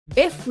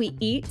if we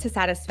eat to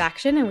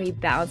satisfaction and we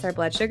balance our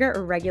blood sugar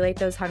or regulate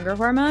those hunger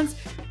hormones,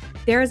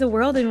 there is a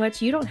world in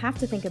which you don't have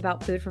to think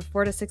about food for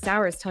 4 to 6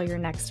 hours till your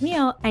next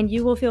meal, and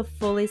you will feel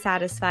fully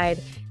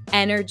satisfied,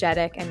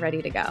 energetic, and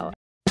ready to go.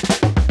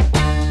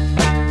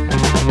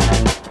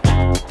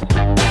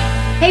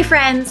 Hey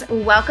friends,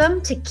 welcome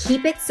to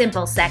Keep It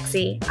Simple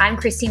Sexy. I'm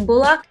Christine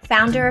Bullock,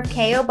 founder of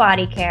KO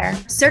Body Care,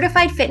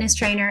 certified fitness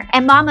trainer,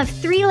 and mom of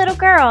 3 little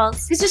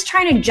girls who's just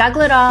trying to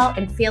juggle it all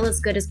and feel as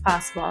good as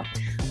possible,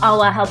 all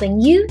while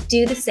helping you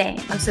do the same.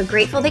 I'm so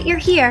grateful that you're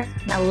here.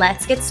 Now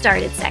let's get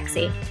started,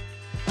 sexy.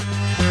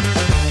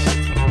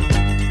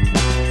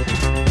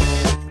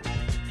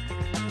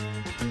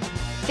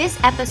 This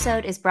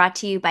episode is brought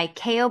to you by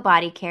KO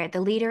Body Care,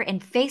 the leader in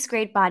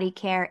face-grade body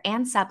care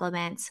and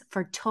supplements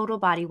for total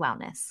body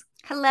wellness.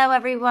 Hello,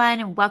 everyone,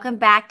 and welcome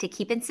back to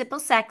Keep It Simple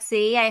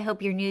Sexy. I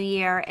hope your new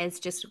year is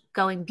just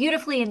going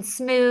beautifully and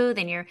smooth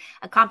and you're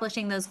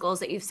accomplishing those goals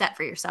that you've set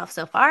for yourself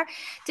so far.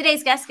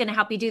 Today's guest is going to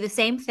help you do the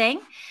same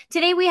thing.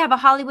 Today, we have a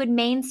Hollywood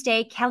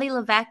mainstay, Kelly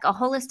Leveque, a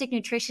holistic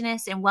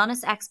nutritionist and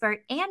wellness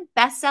expert and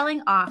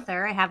best-selling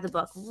author. I have the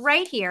book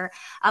right here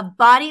of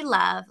Body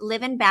Love,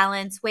 Live in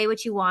Balance, Weigh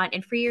What You Want,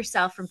 and Free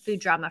Yourself from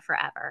Food Drama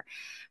Forever.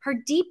 Her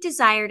deep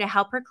desire to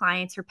help her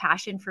clients, her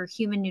passion for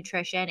human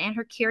nutrition, and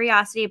her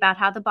curiosity about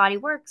how the body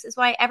works is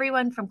why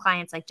everyone from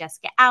clients like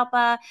Jessica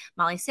Alba,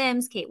 Molly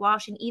Sims, Kate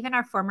Walsh, and even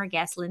our former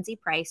guest, Lindsay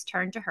Price,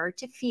 turned to her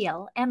to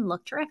feel and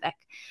look terrific.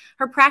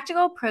 Her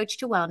practical approach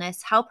to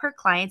wellness helps her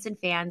clients and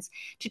fans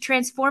to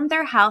transform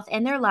their health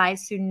and their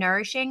lives through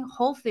nourishing,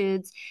 whole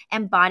foods,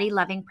 and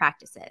body-loving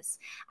practices.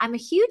 I'm a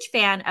huge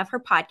fan of her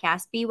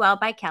podcast, Be Well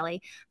by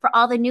Kelly, for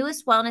all the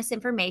newest wellness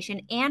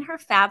information and her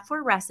Fab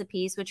 4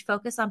 recipes, which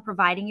focus on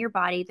providing your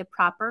body the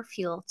proper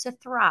fuel to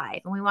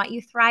thrive. And we want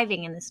you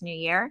thriving in this new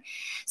year.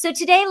 So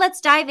today, let's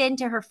dive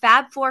into her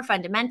Fab 4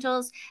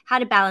 fundamentals, how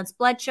to balance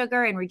blood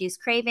sugar and reduce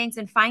cravings,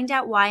 and find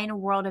out why in a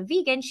world of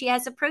vegan, she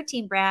has a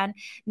protein brand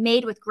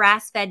made with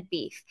grass-fed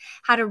beef,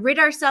 how to rid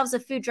ourselves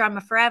of food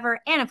drama forever,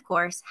 and of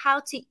course, how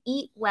to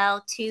eat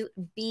well to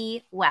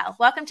be well.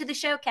 Welcome to the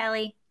show,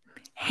 Kelly.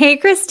 Hey,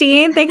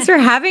 Christine. Thanks for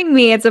having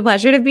me. It's a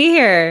pleasure to be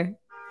here.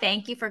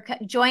 Thank you for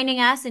joining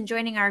us and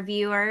joining our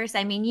viewers.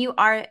 I mean, you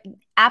are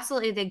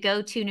absolutely the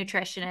go-to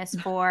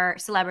nutritionist for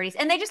celebrities,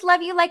 and they just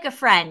love you like a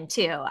friend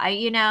too.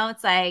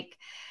 It's like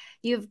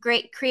you've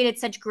created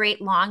such great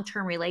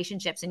long-term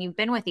relationships, and you've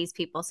been with these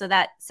people. So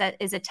that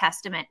is a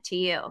testament to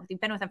you. You've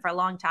been with them for a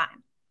long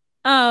time.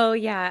 Oh,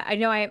 yeah. I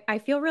know. I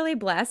feel really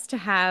blessed to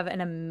have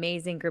an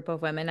amazing group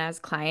of women as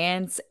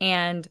clients.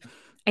 And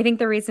I think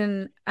the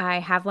reason I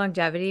have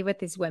longevity with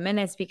these women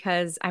is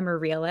because I'm a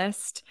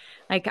realist.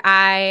 Like,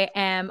 I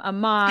am a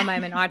mom,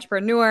 I'm an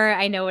entrepreneur.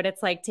 I know what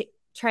it's like to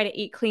try to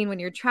eat clean when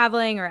you're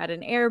traveling or at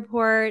an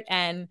airport.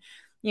 And,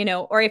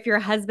 or if your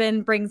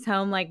husband brings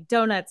home like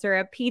donuts or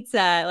a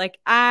pizza, like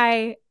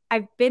I've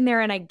been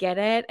there and I get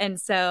it.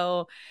 And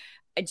so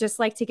I just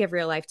like to give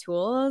real life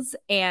tools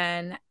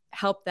and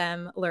help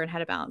them learn how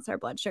to balance our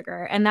blood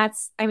sugar. And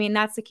that's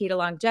the key to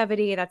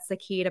longevity. That's the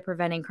key to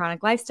preventing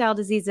chronic lifestyle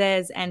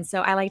diseases. And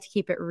so I like to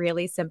keep it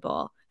really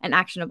simple and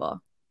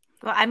actionable.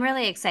 Well, I'm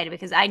really excited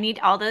because I need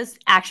all those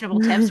actionable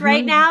tips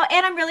right now.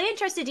 And I'm really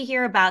interested to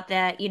hear about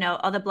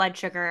all the blood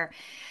sugar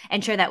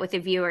and share that with the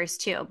viewers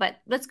too. But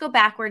let's go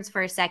backwards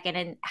for a second.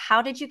 And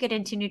how did you get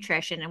into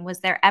nutrition? And was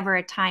there ever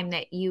a time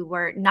that you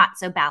were not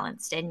so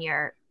balanced in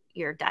your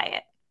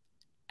diet?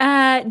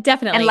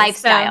 Definitely. And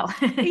lifestyle.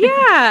 So,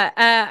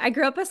 yeah. I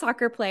grew up a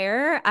soccer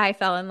player. I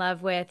fell in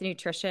love with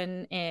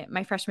nutrition in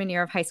my freshman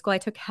year of high school. I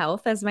took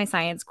health as my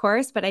science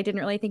course, but I didn't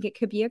really think it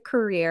could be a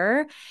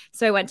career.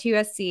 So I went to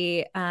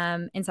USC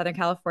in Southern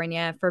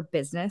California for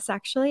business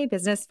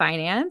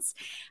finance.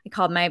 I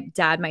called my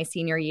dad my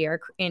senior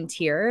year in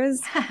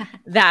tears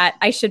that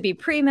I should be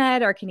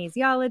pre-med or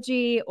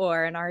kinesiology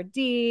or an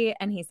RD.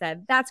 And he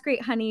said, "That's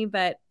great, honey,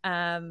 but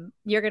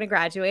you're going to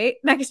graduate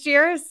next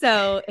year.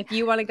 So if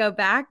you want to go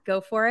back,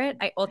 go for it."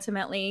 I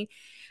ultimately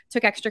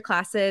took extra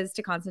classes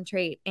to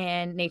concentrate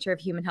in nature of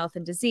human health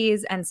and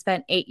disease and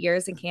spent 8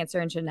 years in cancer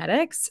and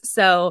genetics.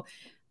 So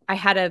I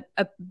had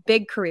a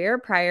big career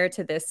prior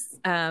to this,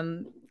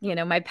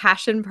 my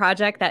passion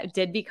project that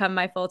did become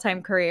my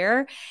full-time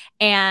career.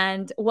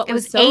 And what it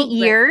was so 8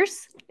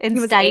 years in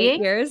studying?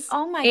 8 years.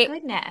 Oh my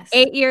goodness.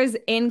 8 years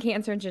in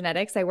cancer and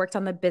genetics. I worked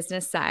on the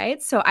business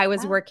side. So I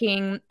was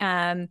working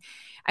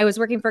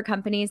for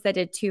companies that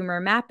did tumor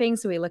mapping.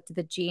 So we looked at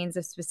the genes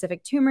of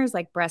specific tumors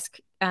like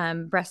breast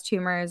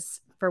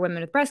tumors for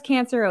women with breast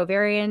cancer,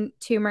 ovarian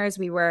tumors.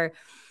 We were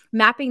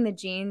mapping the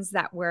genes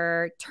that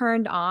were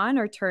turned on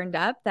or turned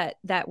up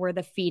that were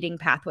the feeding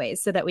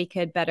pathways so that we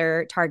could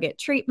better target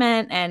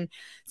treatment. And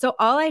so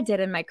all I did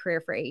in my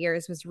career for 8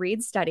 years was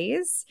read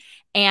studies,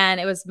 and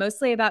it was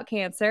mostly about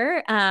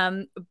cancer,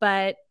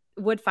 but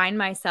would find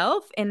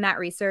myself in that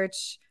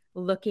research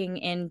looking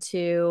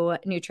into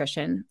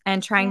nutrition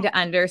and trying to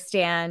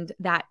understand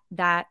that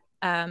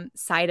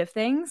side of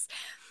things.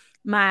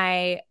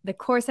 The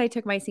course I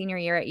took my senior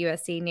year at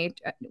USC,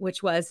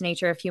 which was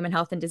Nature of Human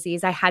Health and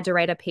Disease, I had to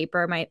write a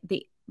paper.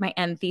 my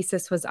end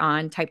thesis was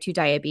on type 2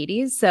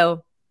 diabetes.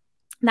 So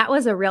that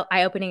was a real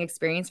eye-opening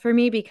experience for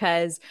me,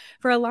 because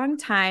for a long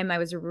time I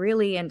was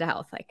really into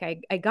health.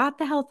 Like I got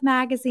the health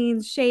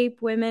magazines,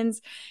 Shape,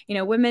 women's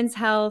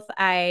health.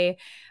 I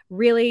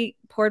really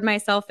poured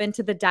myself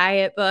into the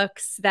diet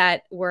books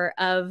that were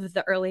of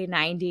the early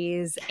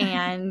 90s.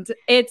 And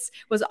it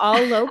was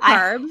all low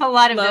carb, a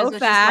lot of low those,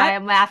 which fat. is why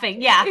I'm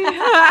laughing. Yeah.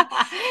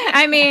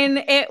 I mean,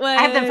 it was.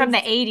 I have them from the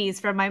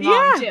 80s from my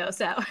mom too.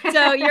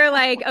 So you're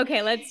like,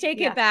 okay, let's take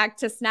it back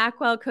to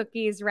Snackwell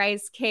cookies,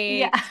 rice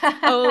cakes,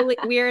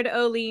 weird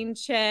Olean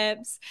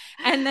chips.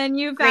 And then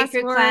you fast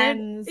forward.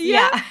 Cleanse.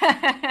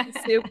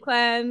 Soup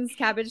cleanse,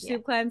 cabbage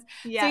soup cleanse.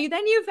 So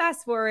you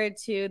fast forward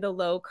to the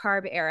low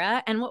carb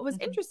era. And what was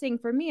interesting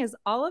for me is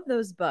all of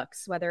those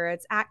books, whether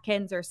it's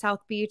Atkins or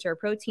South Beach or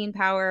Protein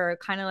Power, or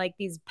kind of like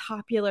these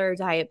popular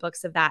diet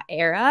books of that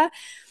era,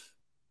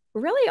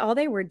 really all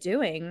they were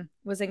doing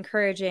was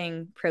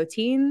encouraging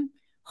protein,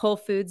 whole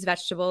foods,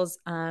 vegetables,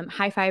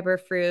 high fiber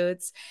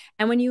fruits.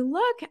 And when you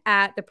look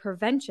at the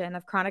prevention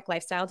of chronic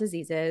lifestyle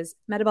diseases,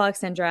 metabolic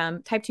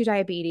syndrome, type 2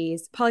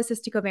 diabetes,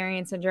 polycystic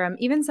ovarian syndrome,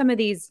 even some of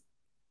these,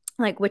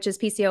 like, which is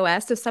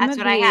PCOS. So that's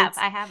what I have.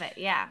 I have it.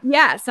 Yeah.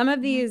 Yeah. Some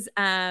of these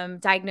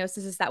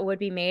diagnoses that would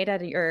be made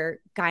at your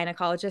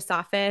gynecologist's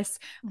office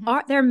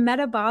they're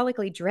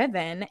metabolically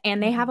driven,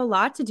 and they have a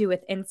lot to do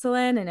with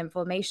insulin and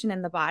inflammation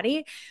in the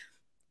body.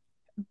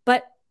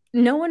 But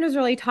no one was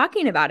really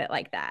talking about it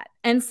like that.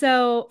 And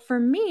so for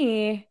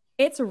me,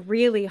 it's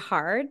really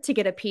hard to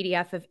get a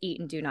PDF of Eat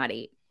and Do Not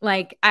Eat.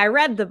 Like, I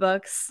read the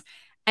books,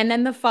 and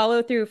then the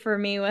follow through for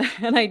me,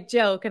 and I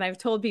joke, and I've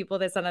told people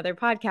this on other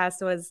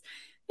podcasts, was,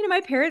 my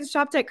parents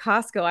shopped at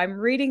Costco. I'm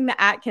reading the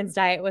Atkins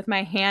diet with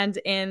my hand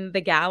in the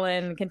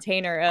gallon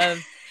container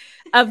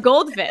of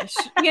goldfish,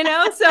 So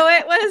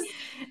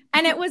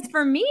it was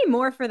for me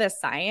more for the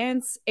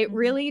science. It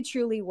really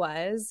truly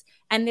was.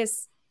 And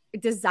this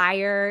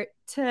desire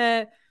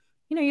to,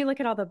 you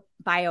look at all the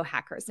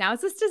biohackers now,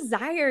 it's this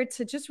desire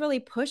to just really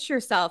push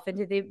yourself and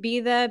to be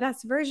the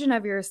best version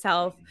of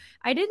yourself.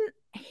 I didn't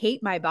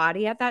hate my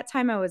body at that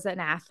time. I was an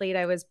athlete.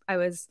 I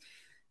was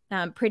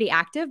pretty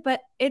active,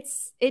 but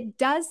it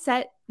does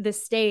set the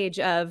stage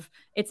of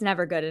it's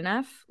never good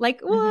enough.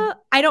 Like,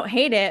 well, I don't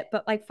hate it,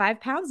 but like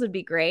 5 pounds would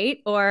be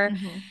great, or,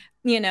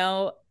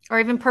 or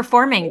even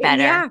performing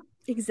better. Yeah,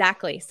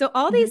 exactly. So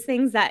all these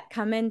things that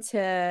come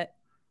into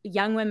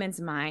young women's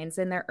minds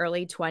in their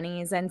early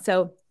 20s. And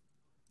so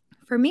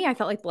for me, I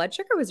felt like blood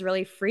sugar was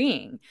really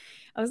freeing.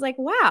 I was like,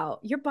 wow,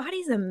 your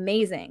body's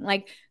amazing.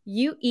 Like,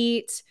 you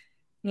eat,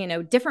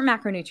 different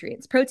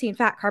macronutrients, protein,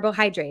 fat,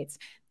 carbohydrates,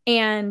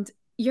 and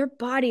your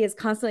body is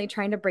constantly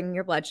trying to bring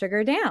your blood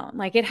sugar down.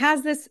 Like, it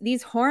has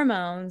these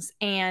hormones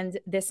and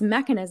this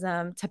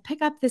mechanism to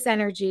pick up this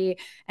energy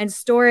and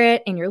store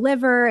it in your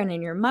liver and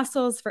in your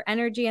muscles for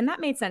energy. And that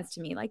made sense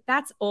to me. Like,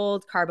 that's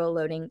old carbo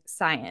loading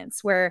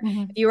science, where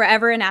if you were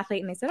ever an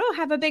athlete and they said, oh,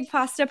 have a big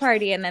pasta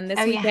party, and then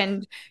this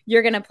weekend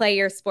you're going to play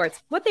your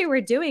sports. What they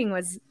were doing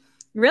was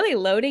really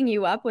loading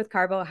you up with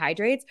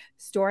carbohydrates,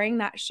 storing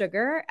that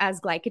sugar as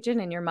glycogen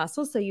in your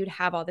muscles so you'd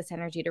have all this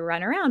energy to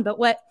run around. But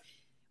what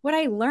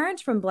I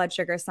learned from blood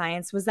sugar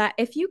science was that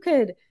if you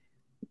could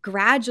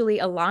gradually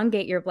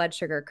elongate your blood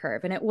sugar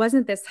curve, and it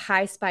wasn't this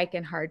high spike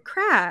and hard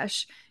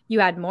crash,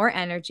 you had more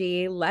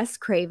energy, less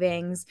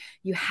cravings,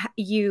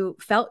 you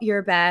felt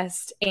your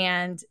best,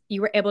 and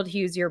you were able to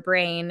use your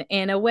brain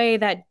in a way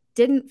that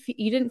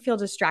you didn't feel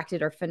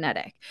distracted or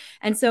frenetic.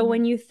 And so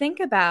when you think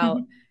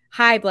about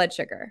high blood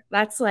sugar,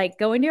 that's like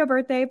going to a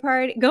birthday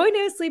party, going to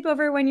a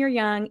sleepover when you're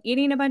young,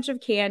 eating a bunch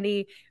of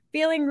candy,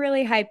 feeling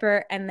really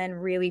hyper, and then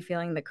really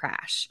feeling the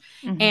crash.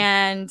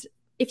 And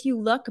if you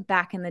look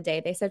back in the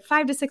day, they said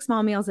 5 to 6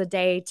 small meals a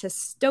day to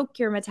stoke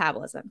your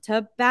metabolism,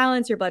 to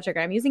balance your blood sugar.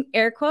 I'm using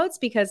air quotes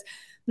because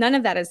none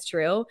of that is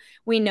true.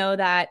 We know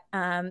that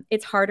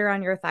it's harder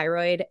on your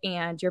thyroid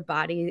and your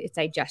body, its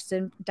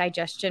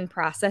digestion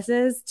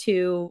processes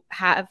to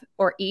have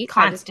or eat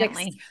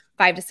constantly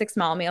 5 to 6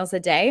 small meals a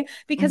day,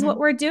 because what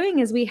we're doing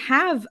is we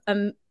have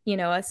a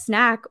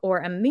snack or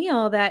a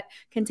meal that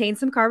contains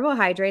some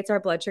carbohydrates. Our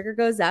blood sugar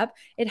goes up.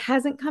 It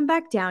hasn't come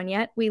back down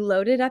yet. We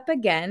load it up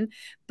again,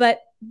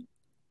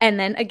 and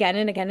then again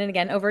and again and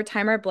again, over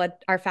time,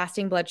 our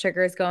fasting blood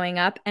sugar is going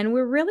up, and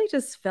we're really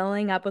just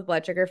filling up with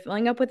blood sugar,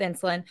 filling up with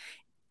insulin,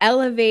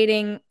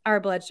 elevating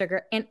our blood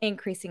sugar and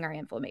increasing our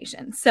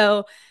inflammation.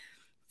 So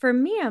for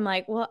me, I'm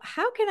like, well,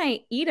 how can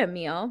I eat a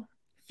meal,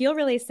 feel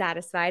really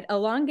satisfied,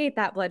 elongate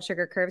that blood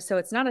sugar curve so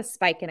it's not a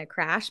spike and a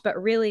crash, but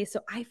really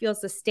so I feel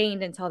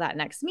sustained until that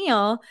next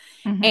meal.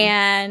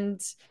 And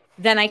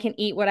then I can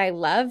eat what I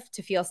love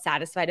to feel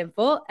satisfied and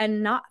full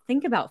and not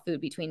think about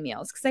food between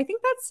meals. Because I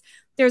think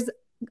there's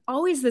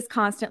always this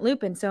constant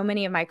loop in so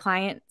many of my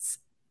clients'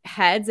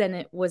 heads, and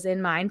it was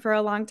in mine for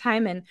a long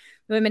time, and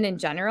women in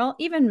general,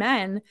 even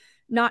men,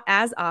 not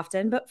as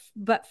often,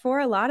 but for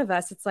a lot of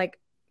us, it's like,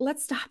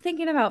 let's stop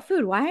thinking about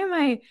food. Why am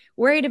I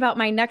worried about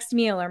my next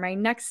meal or my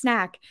next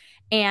snack?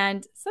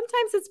 And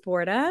sometimes it's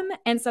boredom,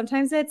 and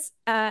sometimes it's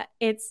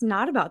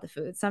not about the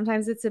food.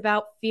 Sometimes it's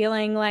about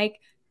feeling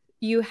like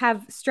you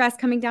have stress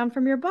coming down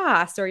from your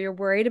boss, or you're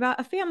worried about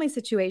a family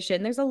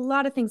situation. There's a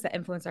lot of things that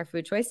influence our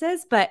food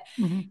choices, but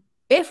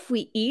if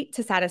we eat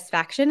to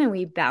satisfaction and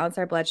we balance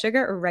our blood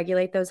sugar or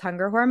regulate those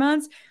hunger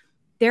hormones,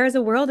 there is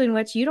a world in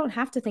which you don't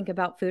have to think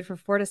about food for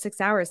 4 to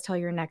 6 hours till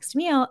your next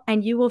meal,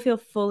 and you will feel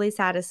fully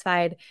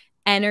satisfied,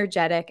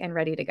 energetic, and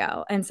ready to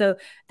go. And so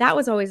that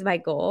was always my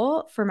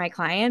goal for my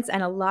clients.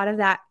 And a lot of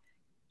that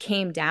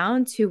came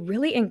down to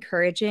really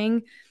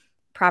encouraging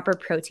proper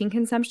protein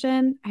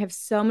consumption. I have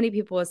so many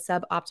people with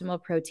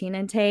suboptimal protein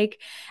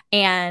intake.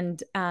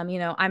 And,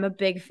 I'm a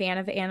big fan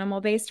of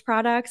animal-based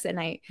products. And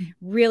I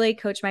really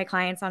coach my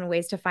clients on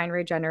ways to find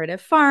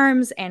regenerative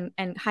farms and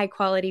high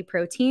quality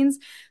proteins.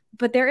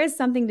 But there is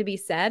something to be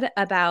said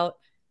about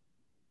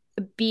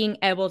being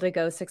able to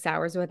go 6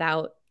 hours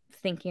without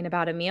thinking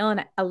about a meal.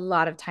 And a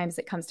lot of times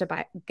it comes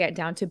to get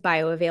down to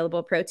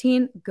bioavailable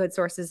protein, good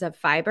sources of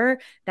fiber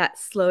that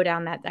slow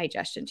down that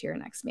digestion to your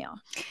next meal.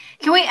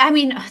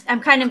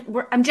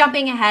 I'm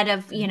jumping ahead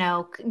of,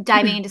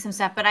 diving into some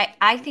stuff, but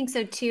I think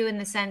so too, in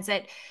the sense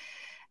that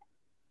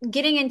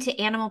getting into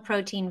animal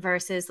protein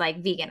versus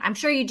like vegan. I'm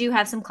sure you do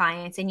have some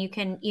clients and you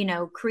can,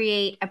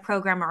 create a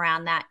program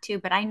around that too.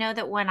 But I know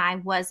that when I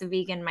was a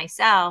vegan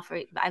myself,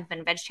 or I've been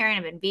a vegetarian,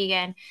 I've been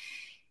vegan,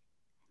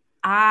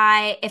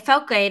 it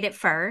felt good at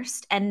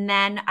first, and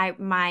then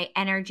my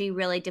energy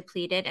really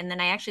depleted, and then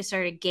I actually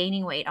started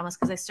gaining weight almost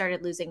because I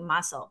started losing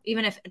muscle,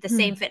 even if at the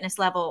same fitness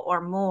level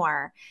or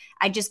more.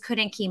 I just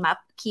couldn't keep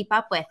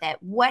up with it.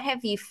 What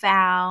have you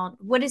found?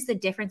 What is the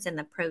difference in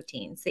the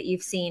proteins that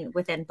you've seen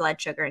within blood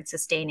sugar and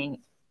sustaining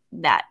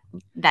that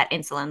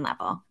insulin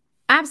level?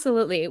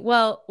 Absolutely.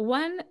 Well,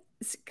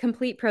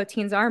 complete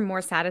proteins are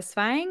more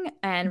satisfying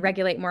and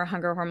regulate more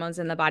hunger hormones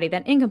in the body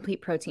than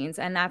incomplete proteins,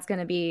 and that's going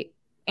to be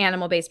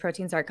animal-based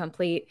proteins are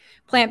complete.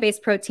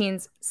 Plant-based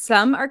proteins,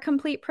 some are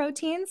complete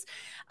proteins,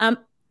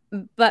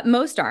 but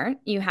most aren't.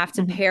 You have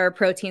to pair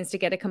proteins to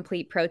get a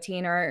complete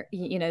protein, or,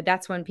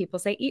 that's when people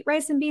say eat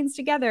rice and beans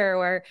together,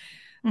 or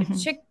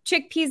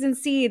chickpeas and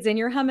seeds, and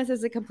your hummus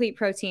is a complete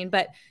protein.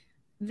 But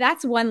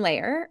that's one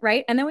layer,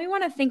 right? And then we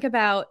want to think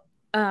about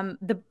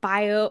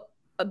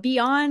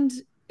beyond,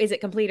 is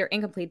it complete or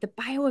incomplete? The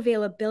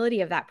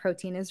bioavailability of that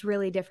protein is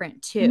really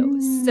different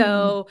too.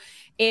 So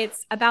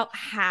it's about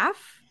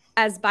half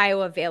as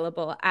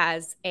bioavailable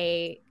as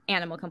a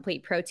animal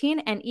complete protein.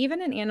 And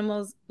even in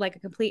animals, like a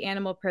complete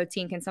animal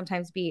protein can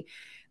sometimes be,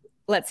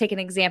 let's take an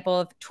example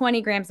of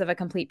 20 grams of a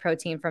complete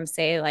protein from,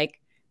 say,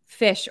 like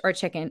fish or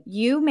chicken.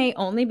 You may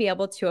only be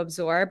able to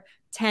absorb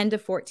 10 to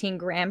 14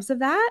 grams of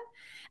that.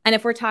 And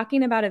if we're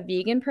talking about a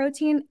vegan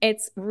protein,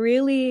 it's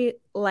really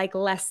like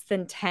less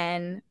than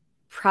 10,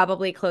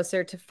 probably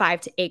closer to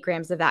 5 to 8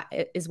 grams of that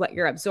is what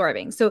you're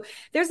absorbing. So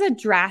there's a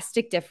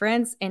drastic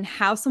difference in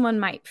how someone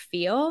might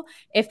feel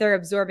if they're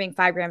absorbing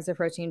 5 grams of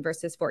protein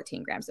versus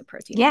 14 grams of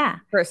protein. Yeah.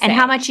 And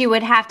how much you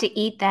would have to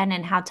eat then,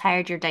 and how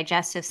tired your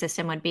digestive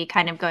system would be,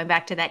 kind of going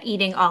back to that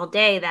eating all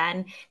day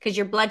then, because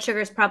your blood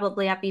sugar is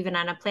probably up even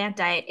on a plant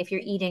diet if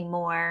you're eating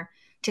more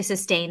to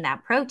sustain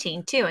that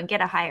protein too and get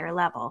a higher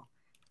level.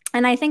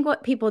 And I think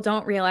what people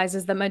don't realize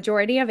is the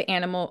majority of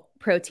animal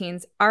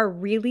proteins are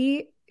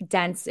really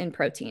dense in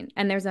protein,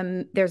 and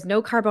there's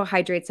no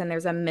carbohydrates, and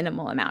there's a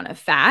minimal amount of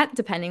fat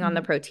depending on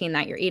the protein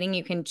that you're eating.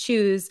 You can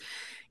choose,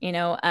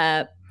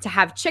 to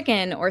have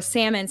chicken or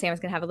salmon. Salmon's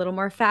going to have a little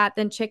more fat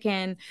than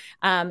chicken.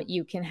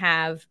 You can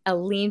have a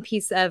lean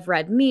piece of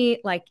red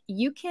meat. Like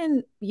you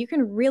can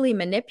really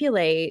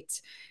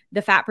manipulate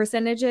the fat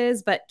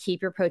percentages, but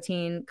keep your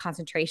protein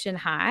concentration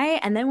high.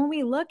 And then when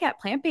we look at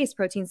plant-based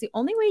proteins, the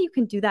only way you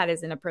can do that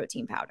is in a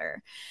protein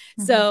powder.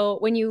 So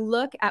when you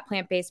look at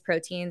plant-based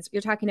proteins,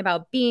 you're talking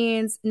about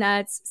beans,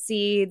 nuts,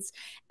 seeds.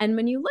 And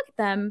when you look at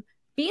them,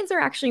 beans are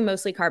actually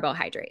mostly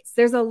carbohydrates.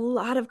 There's a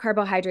lot of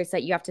carbohydrates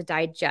that you have to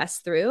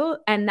digest through,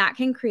 and that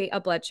can create a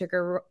blood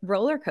sugar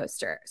roller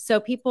coaster. So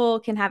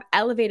people can have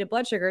elevated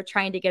blood sugar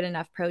trying to get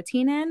enough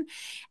protein in.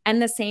 And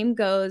the same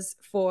goes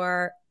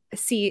for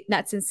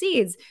nuts and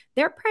seeds.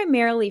 They're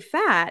primarily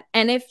fat.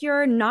 And if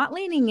you're not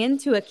leaning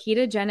into a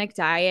ketogenic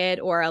diet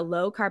or a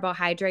low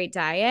carbohydrate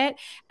diet,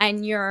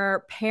 and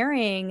you're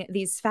pairing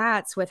these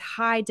fats with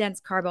high dense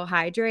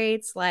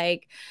carbohydrates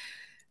like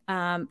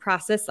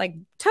processed like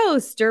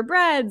toast or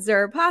breads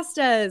or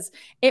pastas,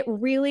 it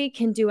really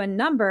can do a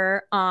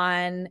number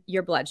on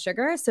your blood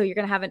sugar. So you're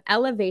going to have an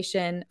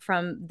elevation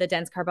from the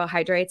dense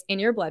carbohydrates in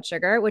your blood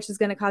sugar, which is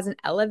going to cause an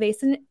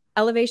elevation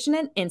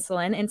in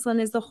insulin. Insulin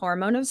is the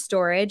hormone of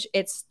storage.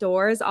 It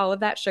stores all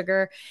of that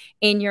sugar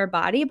in your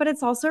body, but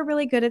it's also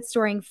really good at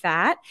storing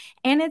fat,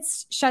 and it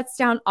shuts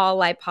down all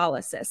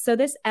lipolysis. So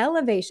this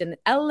elevated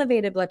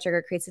blood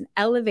sugar creates an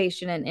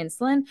elevation in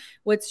insulin,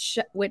 which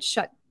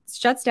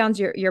shuts down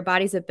your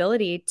body's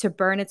ability to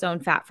burn its own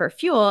fat for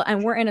fuel,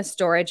 and we're in a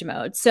storage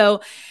mode.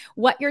 So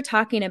what you're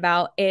talking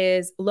about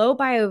is low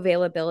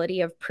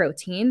bioavailability of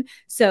protein.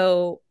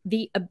 So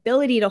the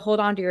ability to hold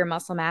on to your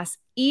muscle mass,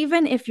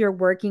 even if you're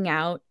working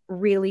out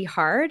really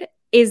hard,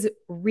 is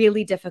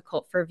really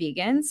difficult for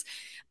vegans.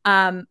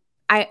 Brennan,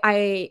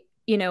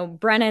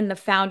 the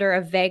founder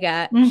of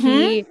Vega,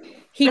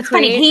 He That's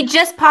funny. created He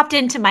just popped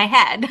into my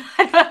head.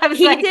 I was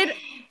he like, did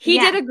he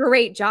yeah. did a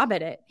great job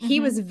at it. He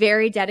Mm-hmm. was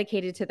very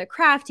dedicated to the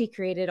craft. He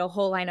created a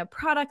whole line of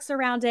products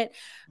around it.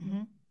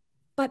 Mm-hmm.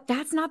 But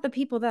that's not the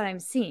people that I'm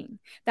seeing.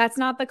 That's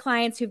not the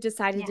clients who've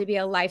decided to be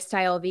a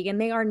lifestyle vegan.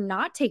 They are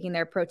not taking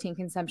their protein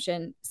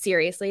consumption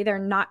seriously. They're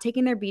not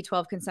taking their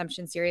B12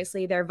 consumption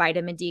seriously, their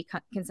vitamin D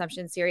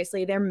consumption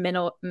seriously, their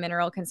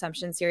mineral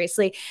consumption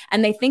seriously.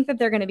 And they think that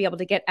they're going to be able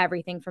to get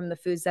everything from the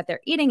foods that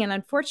they're eating. And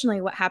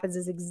unfortunately, what happens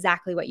is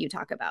exactly what you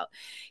talk about.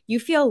 You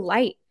feel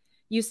light.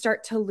 You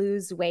start to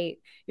lose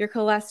weight. Your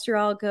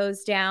cholesterol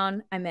goes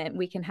down. I mean,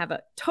 we can have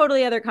a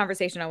totally other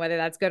conversation on whether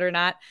that's good or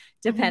not.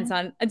 Depends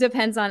on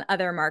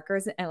other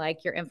markers and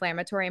like your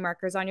inflammatory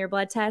markers on your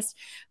blood test.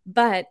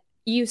 But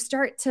you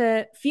start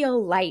to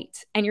feel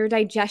light and your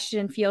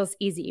digestion feels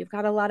easy. You've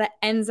got a lot of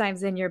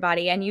enzymes in your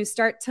body and you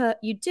start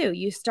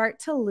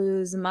to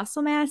lose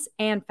muscle mass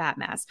and fat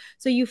mass.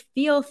 So you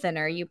feel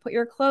thinner, you put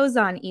your clothes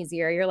on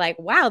easier. You're like,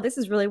 wow, this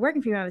is really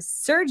working for me. I'm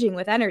surging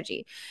with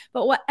energy.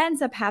 But what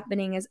ends up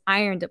happening is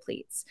iron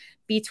depletes,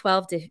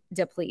 B12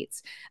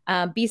 depletes,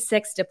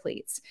 B6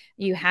 depletes.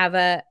 You have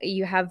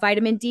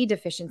vitamin D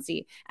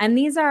deficiency, and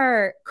these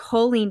are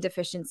choline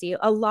deficiency.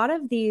 A lot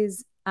of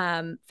these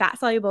fat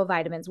soluble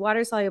vitamins,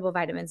 water soluble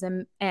vitamins,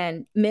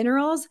 and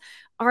minerals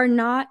they're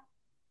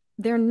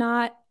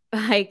not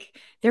like,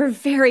 they're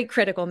very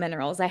critical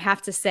minerals. I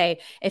have to say,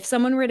 if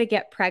someone were to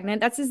get pregnant,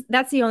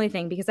 that's the only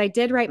thing, because I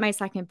did write my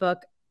second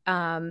book.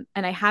 And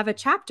I have a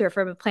chapter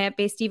from a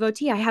plant-based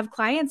devotee. I have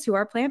clients who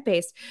are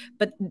plant-based,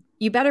 but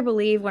you better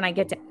believe when I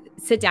get to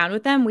sit down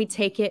with them, we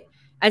take it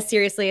as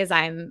seriously as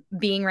I'm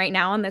being right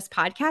now on this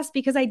podcast,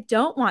 because I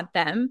don't want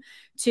them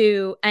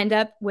to end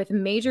up with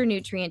major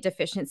nutrient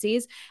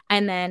deficiencies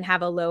and then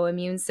have a low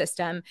immune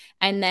system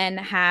and then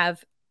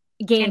have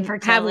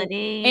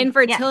infertility,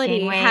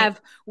 have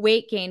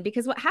weight gain.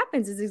 Because what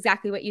happens is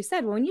exactly what you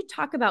said. When you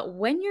talk about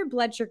when your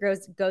blood sugar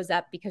goes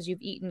up because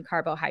you've eaten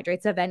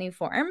carbohydrates of any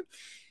form,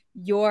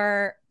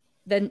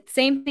 the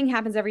same thing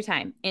happens every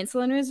time.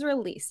 Insulin is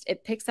released.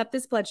 It picks up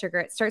this blood sugar.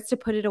 It starts to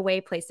put it away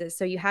places.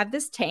 So you have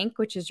this tank,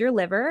 which is your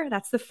liver.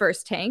 That's the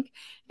first tank.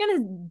 You're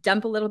going to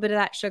dump a little bit of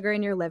that sugar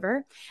in your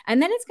liver,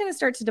 and then it's going to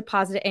start to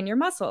deposit it in your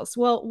muscles.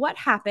 Well, what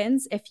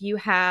happens if you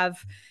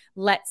have,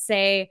 let's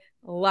say,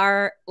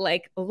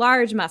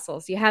 large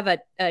muscles? You have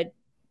a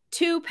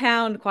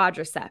 2-pound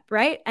quadricep,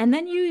 right? And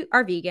then you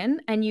are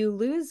vegan and you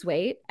lose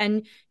weight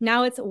and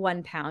now it's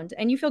 1 pound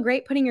and you feel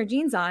great putting your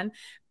jeans on.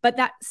 But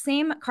that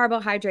same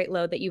carbohydrate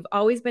load that you've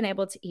always been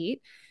able to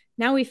eat,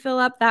 now we fill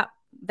up that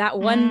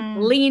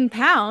one lean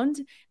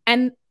pound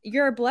and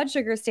your blood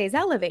sugar stays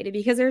elevated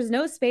because there's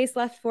no space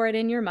left for it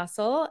in your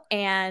muscle,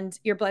 and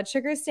your blood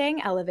sugar is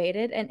staying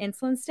elevated and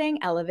insulin staying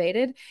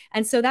elevated.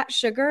 And so that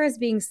sugar is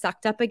being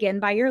sucked up again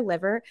by your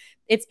liver.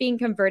 It's being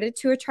converted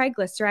to a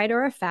triglyceride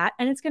or a fat,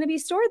 and it's going to be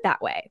stored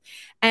that way.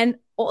 And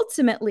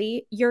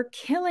ultimately, you're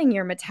killing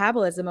your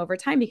metabolism over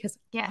time, because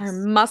our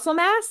muscle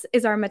mass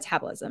is our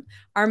metabolism.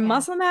 Our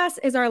muscle mass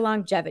is our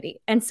longevity.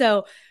 And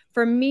so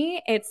for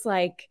me, it's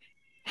like,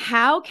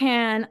 how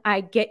can I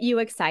get you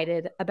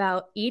excited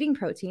about eating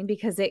protein?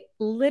 Because it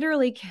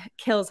literally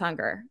kills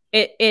hunger.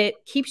 It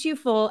keeps you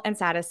full and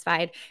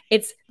satisfied.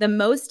 It's the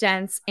most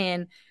dense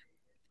in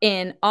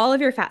all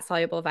of your fat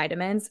soluble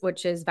vitamins,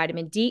 which is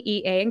vitamin D,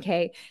 E, A, and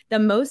K, the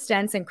most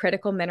dense and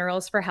critical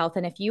minerals for health.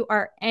 And if you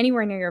are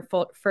anywhere near your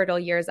fertile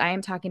years, I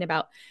am talking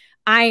about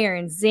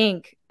iron,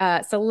 zinc,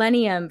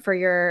 selenium for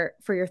your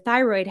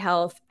thyroid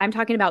health. I'm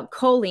talking about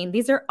choline.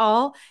 These are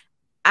all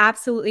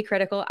absolutely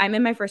critical. I'm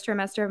in my first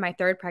trimester of my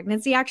third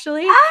pregnancy,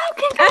 actually. Oh,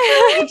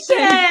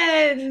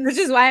 congratulations! Which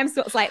is why I'm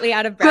slightly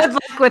out of breath. Good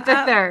luck with the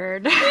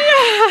third. Yeah.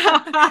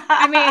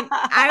 I mean,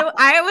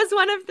 I was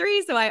one of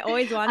 3, so I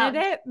always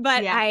wanted it.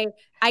 But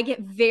I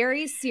get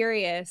very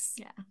serious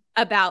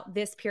about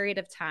this period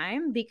of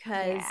time,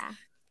 because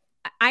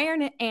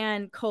iron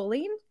and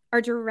choline are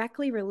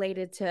directly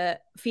related to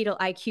fetal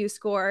IQ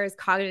scores,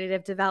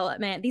 cognitive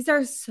development. These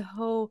are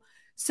so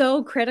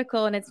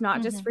critical, and it's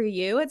not just for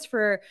you, it's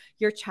for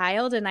your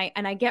child. And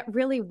I get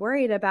really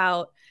worried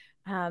about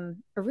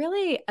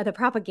really the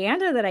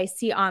propaganda that I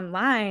see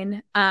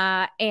online.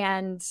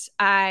 It's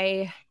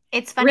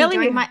funny,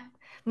 during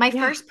my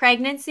first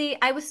pregnancy,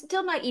 I was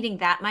still not eating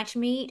that much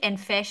meat and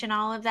fish and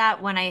all of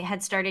that when I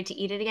had started to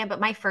eat it again. But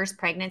my first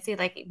pregnancy,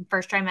 like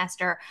first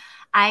trimester,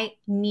 I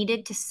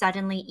needed to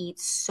suddenly eat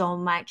so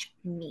much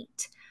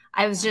meat.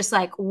 I was just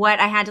like,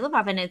 what I had to live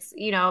off. And it's,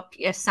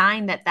 a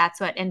sign that that's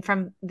what, and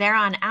from there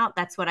on out,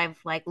 that's what I've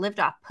like lived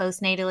off.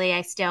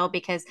 Postnatally,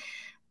 because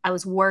I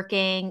was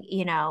working,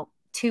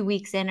 2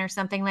 weeks in or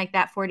something like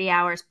that, 40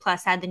 hours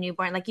plus had the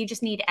newborn. Like, you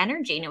just need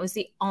energy. And it was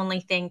the only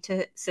thing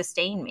to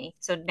sustain me.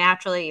 So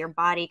naturally your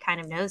body kind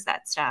of knows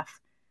that stuff.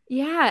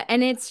 Yeah.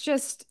 And it's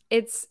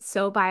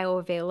so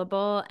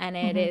bioavailable, and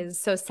it is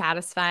so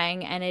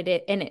satisfying, and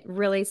it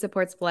really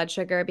supports blood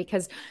sugar,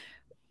 because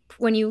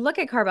when you look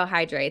at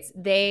carbohydrates,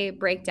 they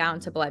break down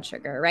to blood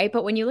sugar, right?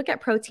 But when you look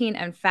at protein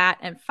and fat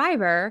and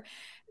fiber,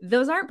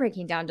 those aren't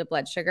breaking down to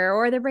blood sugar,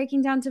 or they're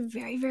breaking down to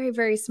very, very,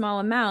 very small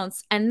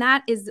amounts. And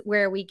that is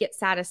where we get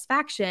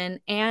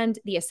satisfaction and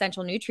the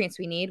essential nutrients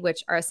we need,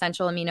 which are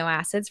essential amino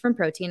acids from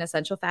protein,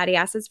 essential fatty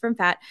acids from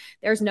fat.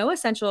 There's no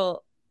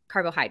essential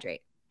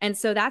carbohydrate. And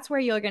so that's where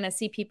you're going to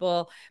see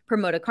people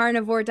promote a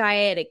carnivore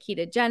diet, a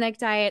ketogenic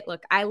diet.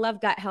 Look, I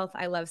love gut health.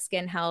 I love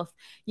skin health.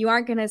 You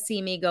aren't going to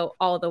see me go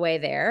all the way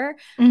there.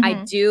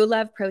 I do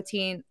love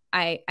protein.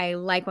 I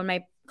like when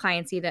my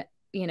clients eat a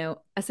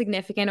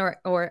significant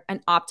or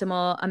an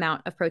optimal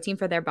amount of protein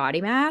for their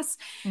body mass.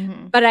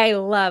 But I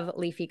love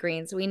leafy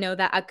greens. We know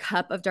that a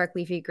cup of dark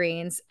leafy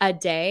greens a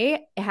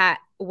day,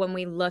 when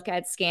we look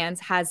at scans,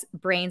 has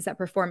brains that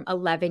perform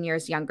 11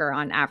 years younger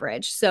on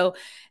average. So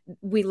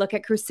we look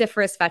at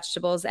cruciferous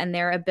vegetables and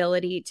their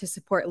ability to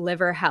support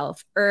liver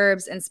health.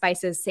 Herbs and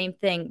spices, same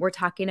thing. We're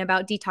talking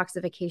about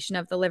detoxification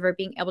of the liver,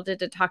 being able to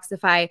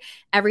detoxify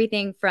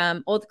everything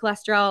from old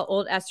cholesterol,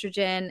 old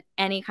estrogen,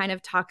 any kind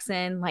of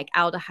toxin like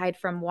aldehyde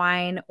from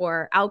wine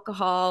or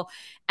alcohol,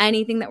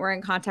 anything that we're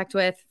in contact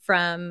with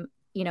from,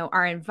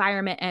 our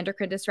environment,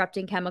 endocrine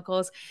disrupting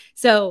chemicals.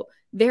 So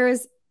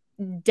there's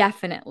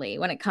definitely,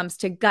 when it comes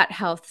to gut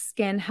health,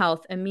 skin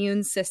health,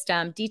 immune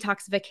system,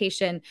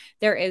 detoxification,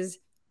 there is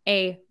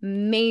a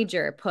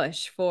major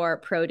push for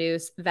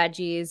produce,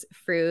 veggies,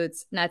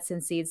 fruits, nuts,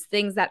 and seeds,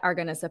 things that are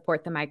going to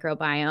support the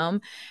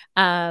microbiome.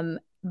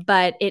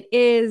 But it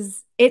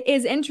is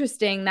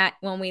interesting that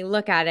when we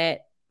look at it,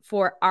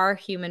 for our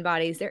human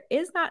bodies, there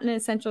is not an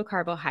essential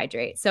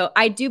carbohydrate. So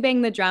I do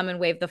bang the drum and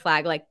wave the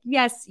flag, like,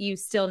 yes, you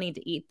still need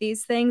to eat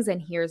these things,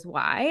 and here's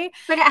why.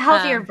 But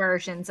healthier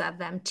versions of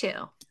them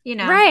too,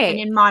 right. And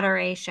in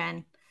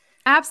moderation.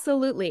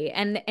 Absolutely.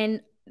 And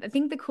I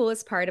think the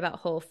coolest part about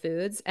whole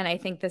foods, and I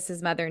think this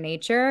is Mother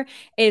Nature,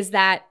 is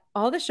that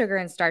all the sugar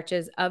and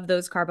starches of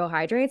those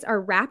carbohydrates are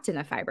wrapped in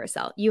a fiber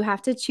cell. You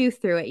have to chew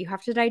through it. You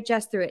have to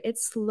digest through it.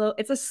 It's slow.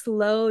 It's a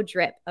slow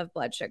drip of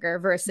blood sugar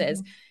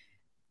versus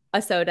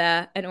a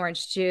soda, an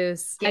orange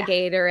juice, a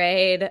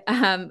Gatorade,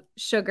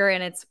 sugar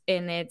in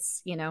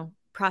its,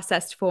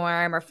 processed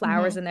form, or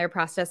flours in their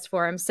processed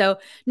form. So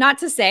not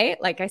to say,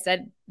 like I said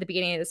at the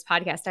beginning of this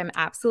podcast, I'm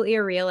absolutely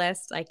a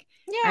realist. Like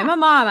I'm a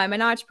mom, I'm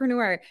an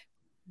entrepreneur.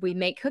 We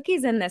make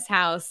cookies in this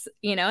house,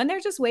 and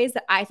there's just ways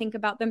that I think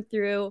about them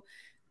through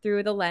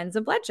the lens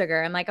of blood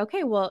sugar. I'm like,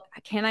 okay, well,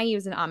 can I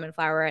use an almond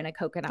flour and a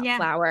coconut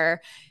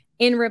flour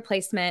in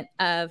replacement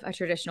of a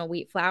traditional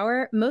wheat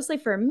flour? Mostly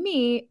for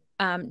me,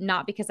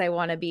 not because I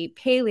want to be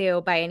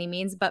paleo by any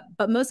means, but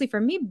mostly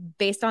for me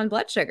based on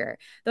blood sugar.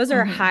 Those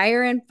are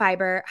higher in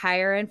fiber,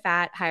 higher in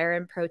fat, higher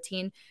in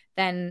protein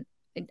than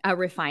a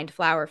refined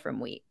flour from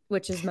wheat,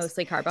 which is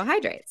mostly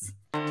carbohydrates.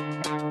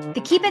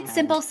 The Keep It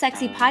Simple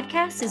Sexy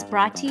podcast is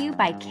brought to you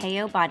by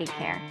KO Body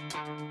Care.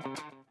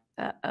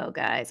 Uh-oh,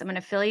 guys, I'm going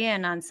to fill you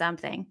in on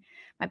something.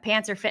 My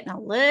pants are fitting a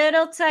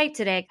little tight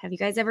today. Have you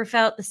guys ever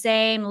felt the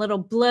same? A little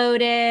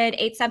bloated,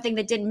 ate something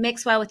that didn't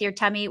mix well with your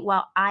tummy?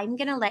 Well, I'm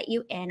going to let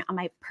you in on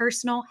my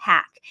personal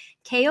hack.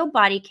 KO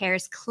Body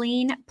Care's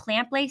clean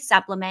plant-based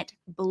supplement,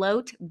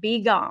 Bloat Be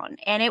Gone,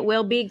 and it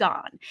will be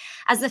gone.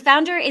 As the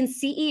founder and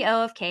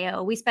CEO of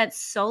KO, we spent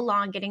so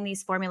long getting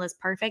these formulas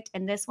perfect,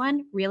 and this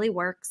one really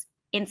works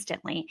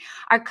instantly.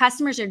 Our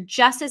customers are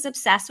just as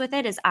obsessed with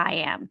it as I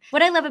am.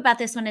 What I love about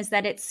this one is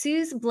that it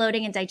soothes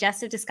bloating and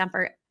digestive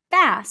discomfort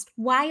fast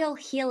while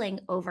healing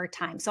over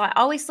time. So I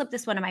always slip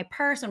this one in my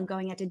purse when I'm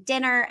going out to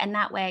dinner, and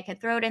that way I can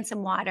throw it in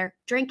some water,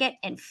 drink it,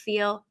 and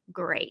feel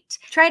great.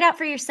 Try it out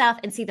for yourself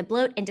and see the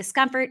bloat and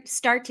discomfort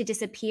start to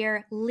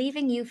disappear,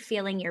 leaving you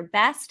feeling your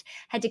best.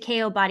 Head to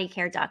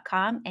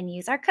kobodycare.com and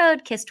use our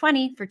code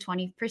KISS20 for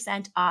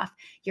 20% off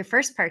your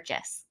first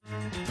purchase.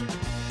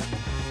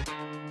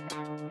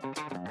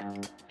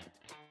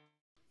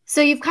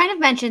 So you've kind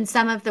of mentioned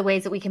some of the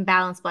ways that we can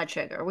balance blood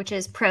sugar, which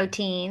is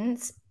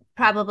proteins,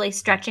 probably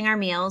stretching our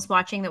meals,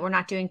 watching that we're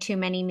not doing too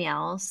many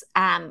meals.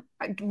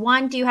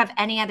 One, do you have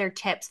any other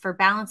tips for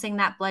balancing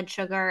that blood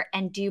sugar?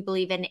 And do you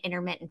believe in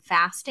intermittent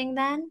fasting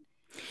then?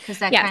 Because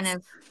that kind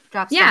of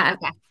drops down.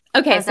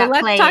 Okay, so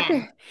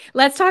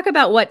let's talk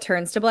about what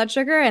turns to blood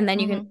sugar, and then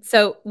you can.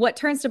 So what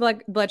turns to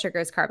blood sugar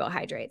is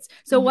carbohydrates.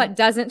 So what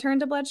doesn't turn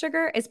to blood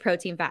sugar is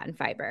protein, fat, and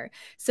fiber.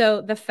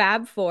 So the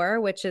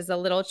Fab4, which is a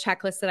little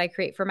checklist that I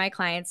create for my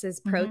clients, is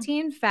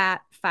protein,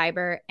 fat,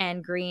 fiber,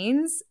 and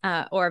greens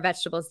or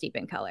vegetables deep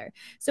in color.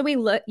 So we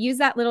use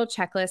that little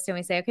checklist and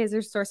we say, okay, is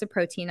there a source of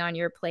protein on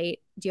your plate?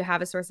 Do you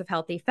have a source of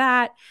healthy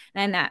fat?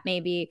 And that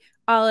may be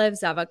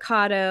olives,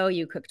 avocado,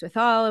 you cooked with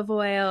olive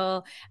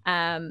oil,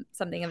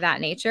 something of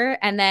that nature.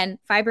 And then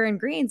fiber and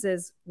greens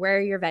is where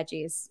are your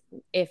veggies?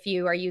 If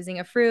you are using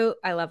a fruit,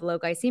 I love low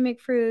glycemic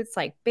fruits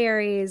like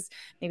berries.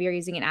 Maybe you're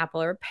using an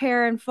apple or a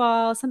pear in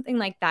fall, something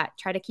like that.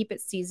 Try to keep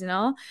it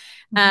seasonal.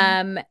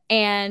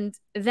 And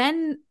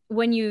then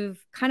when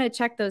you've kind of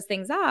checked those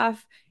things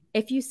off,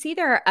 if you see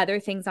there are other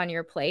things on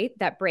your plate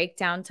that break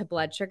down to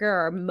blood sugar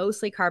or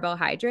mostly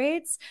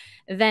carbohydrates,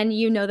 then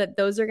you know that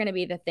those are going to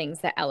be the things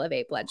that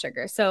elevate blood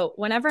sugar. So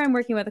whenever I'm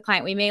working with a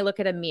client, we may look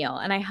at a meal,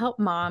 and I help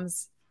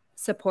moms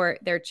support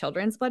their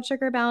children's blood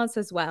sugar balance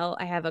as well.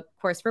 I have a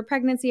course for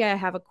pregnancy. I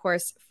have a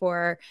course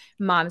for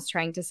moms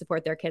trying to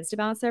support their kids to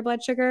balance their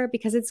blood sugar,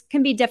 because it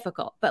can be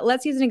difficult. But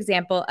let's use an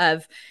example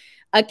of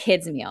a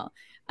kid's meal.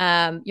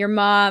 You're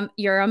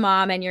a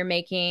mom and you're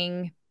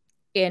making,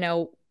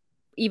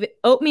 even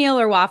oatmeal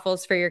or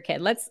waffles for your kid.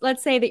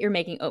 Let's say that you're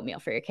making oatmeal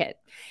for your kid.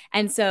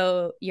 And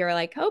so you're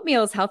like,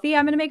 oatmeal is healthy.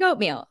 I'm going to make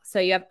oatmeal. So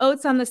you have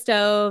oats on the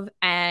stove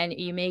and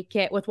you make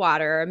it with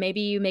water, or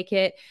maybe you make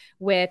it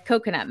with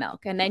coconut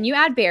milk, and then you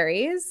add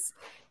berries,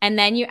 and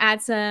then you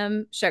add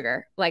some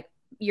sugar. Like,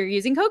 you're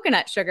using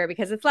coconut sugar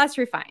because it's less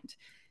refined.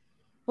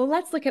 Well,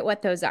 let's look at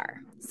what those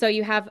are. So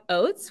you have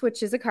oats,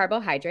 which is a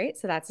carbohydrate,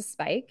 so that's a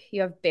spike.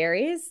 You have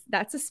berries,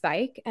 that's a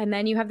spike. And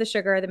then you have the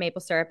sugar or the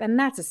maple syrup, and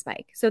that's a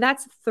spike. So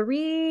that's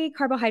 3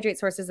 carbohydrate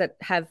sources that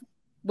have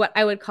what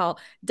I would call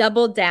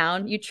doubled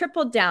down. You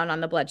tripled down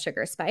on the blood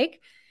sugar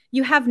spike.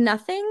 You have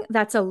nothing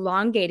that's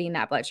elongating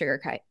that blood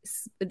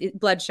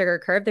sugar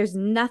curve. There's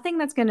nothing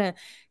that's going to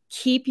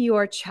keep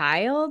your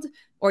child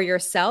or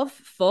yourself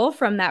full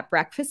from that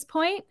breakfast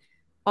point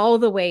all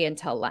the way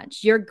until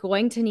lunch. You're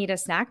going to need a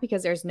snack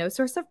because there's no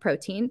source of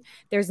protein,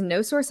 there's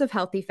no source of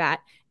healthy fat,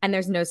 and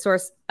there's no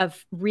source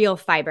of real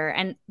fiber.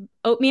 And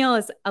oatmeal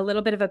is a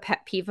little bit of a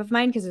pet peeve of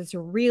mine because it's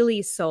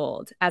really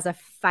sold as a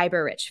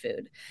fiber-rich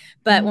food.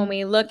 But when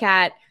we look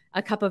at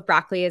a cup of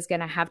broccoli is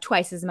going to have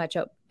twice as much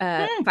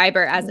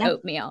fiber as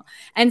oatmeal.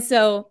 And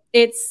so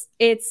it's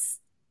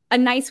a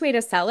nice way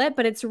to sell it,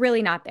 but it's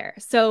really not there.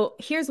 So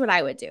here's what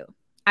I would do.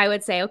 I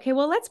would say, okay,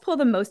 well, let's pull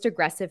the most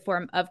aggressive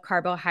form of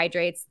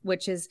carbohydrates,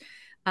 which is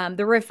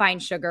the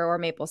refined sugar or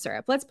maple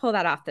syrup. Let's pull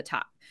that off the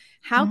top.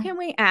 How can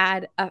we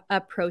add a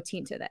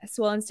protein to this?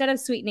 Well, instead of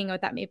sweetening with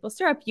that maple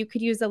syrup, you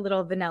could use a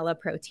little vanilla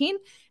protein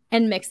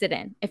and mix it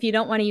in. If you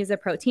don't want to use a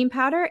protein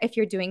powder, if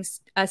you're doing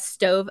a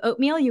stove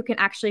oatmeal, you can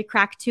actually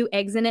crack 2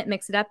 eggs in it,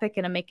 mix it up. It's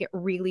going to make it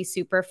really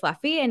super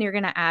fluffy, and you're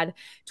going to add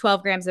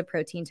 12 grams of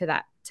protein to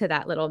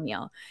that little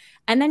meal.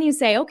 And then you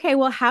say, okay,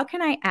 well, how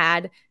can I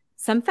add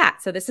some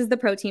fat? So this is the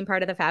protein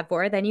part of the fat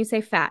four. Then you say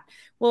fat.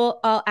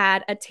 Well, I'll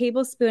add a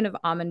tablespoon of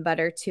almond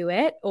butter to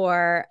it,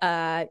 or,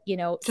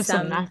 just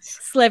some nuts,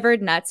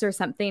 slivered nuts or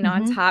something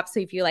on top. So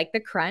if you like the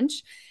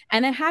crunch.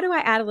 And then how do I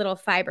add a little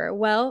fiber?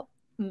 Well,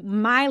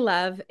 my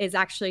love is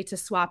actually to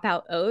swap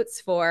out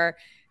oats for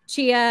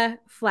chia,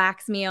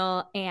 flax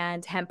meal,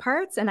 and hemp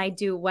hearts. And I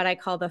do what I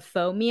call the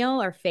faux meal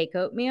or fake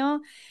oatmeal.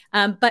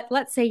 But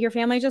let's say your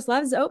family just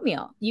loves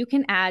oatmeal. You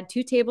can add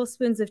 2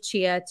 tablespoons of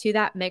chia to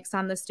that mix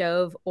on the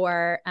stove,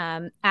 or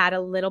add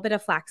a little bit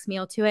of flax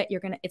meal to it.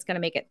 It's going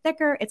to make it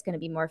thicker. It's going to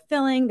be more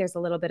filling. There's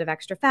a little bit of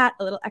extra fat,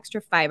 a little extra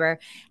fiber.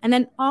 And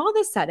then all of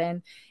a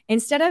sudden,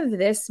 instead of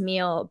this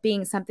meal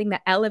being something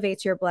that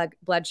elevates your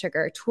blood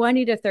sugar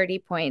 20 to 30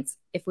 points,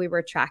 if we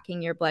were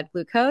tracking your blood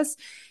glucose,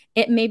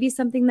 it may be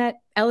something that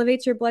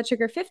elevates your blood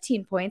sugar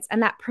 15 points,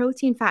 and that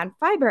protein, fat, and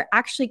fiber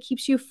actually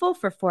keeps you full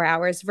for 4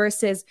 hours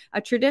versus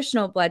a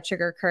traditional blood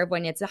sugar curve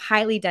when it's a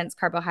highly dense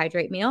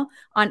carbohydrate meal.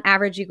 On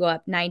average, you go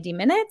up 90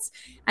 minutes,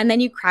 and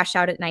then you crash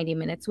out at 90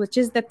 minutes, which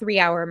is the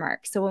 3-hour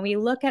mark. So when we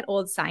look at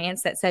old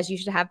science that says you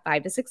should have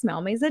 5 to 6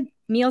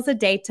 meals a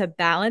day to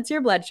balance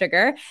your blood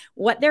sugar,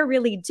 what they're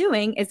really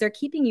doing is they're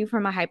keeping you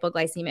from a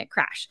hypoglycemic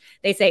crash.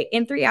 They say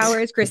in 3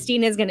 hours,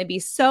 Christine is going to be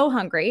so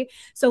hungry,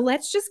 so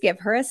let's just give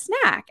her a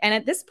snack. And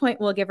at this point,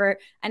 we'll give her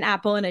an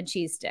apple and a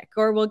cheese stick,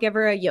 or we'll give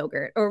her a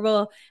yogurt,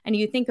 and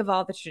you think of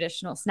all the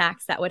traditional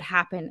snacks that would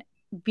happen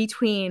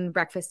between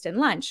breakfast and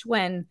lunch,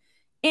 when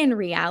in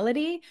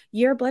reality,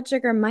 your blood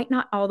sugar might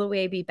not all the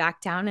way be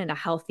back down in a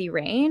healthy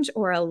range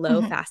or a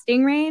low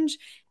fasting range.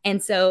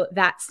 And so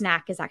that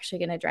snack is actually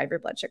going to drive your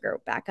blood sugar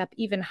back up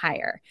even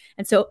higher.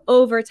 And so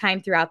over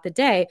time throughout the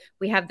day,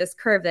 we have this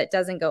curve that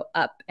doesn't go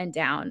up and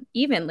down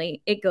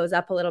evenly. It goes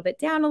up a little bit,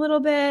 down a little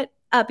bit,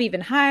 up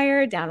even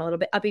higher, down a little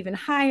bit, up even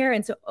higher.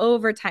 And so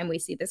over time, we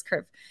see this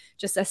curve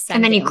just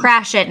ascending. And then you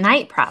crash at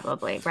night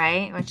probably,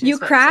 right? You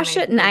crash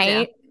at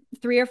night.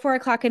 3 or 4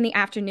 o'clock in the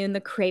afternoon,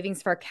 the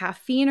cravings for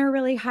caffeine are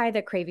really high.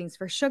 The cravings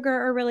for sugar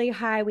are really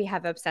high. We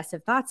have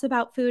obsessive thoughts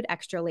about food,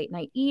 extra late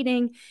night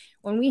eating.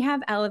 When we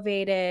have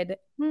elevated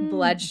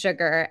blood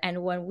sugar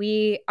and when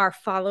we are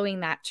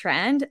following that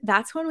trend,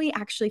 that's when we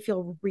actually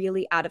feel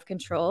really out of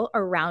control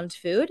around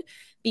food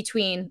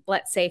between,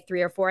 let's say,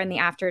 3 or 4 in the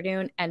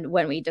afternoon and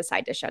when we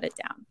decide to shut it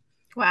down.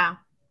 Wow.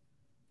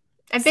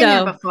 I've been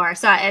there before.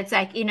 So it's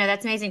like,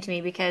 that's amazing to me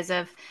because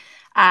of,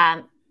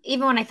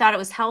 even when I thought it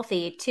was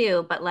healthy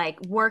too, but like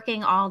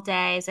working all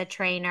day as a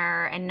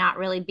trainer and not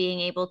really being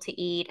able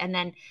to eat, and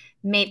then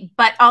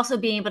but also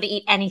being able to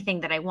eat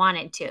anything that I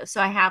wanted to. So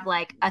I have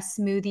like a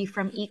smoothie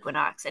from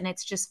Equinox, and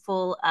it's just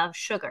full of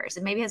sugars,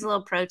 and maybe has a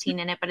little protein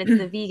in it, but it's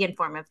the vegan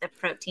form of the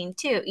protein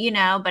too,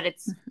 but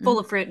it's full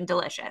of fruit and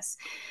delicious.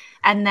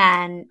 And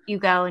then you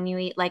go and you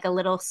eat like a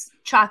little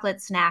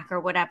chocolate snack or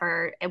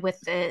whatever with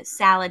the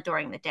salad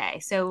during the day.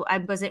 So I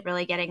wasn't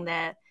really getting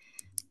the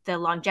the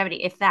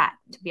longevity, if that,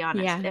 to be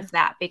honest, Yeah. if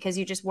that, because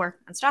you just work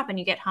nonstop and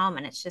you get home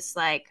and it's just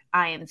like,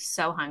 I am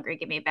so hungry.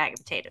 Give me a bag of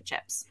potato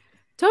chips.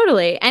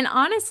 Totally. And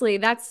honestly,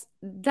 that's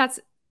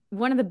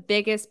one of the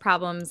biggest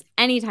problems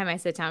anytime I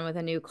sit down with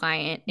a new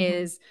client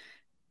is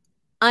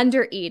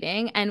under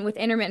eating. And with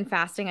intermittent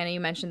fasting, I know you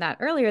mentioned that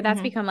earlier,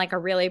 that's become like a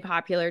really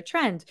popular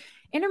trend.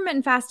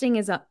 Intermittent fasting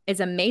is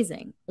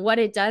amazing. What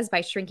it does by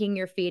shrinking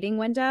your feeding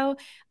window.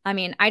 I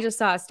mean, I just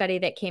saw a study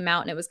that came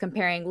out and it was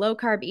comparing low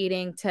carb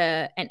eating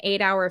to an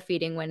 8-hour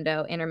feeding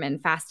window,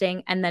 intermittent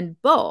fasting, and then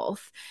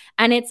both.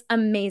 And it's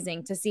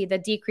amazing to see the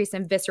decrease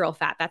in visceral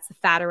fat. That's the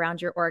fat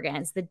around your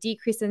organs, the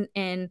decrease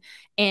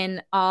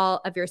in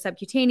all of your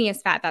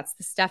subcutaneous fat. That's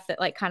the stuff that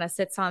like kind of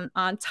sits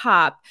on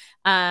top.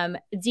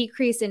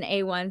 Decrease in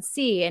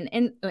A1C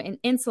and in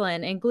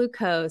insulin and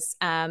glucose,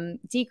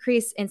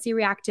 decrease in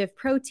C-reactive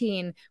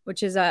protein,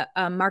 which is a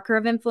marker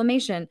of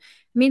inflammation. I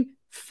mean,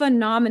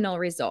 phenomenal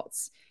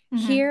results.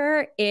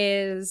 Here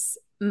is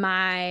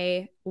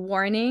my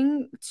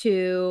warning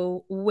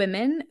to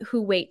women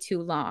who wait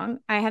too long.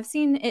 I have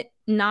seen it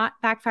not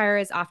backfire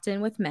as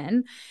often with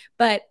men,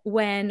 but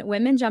when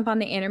women jump on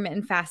the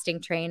intermittent fasting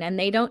train and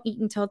they don't eat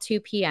until 2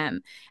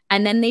 p.m.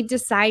 and then they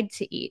decide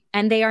to eat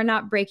and they are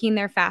not breaking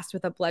their fast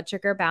with a blood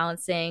sugar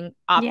balancing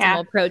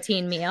optimal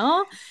protein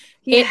meal,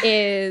 it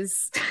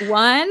is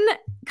one,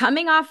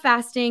 coming off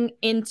fasting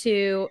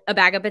into a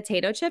bag of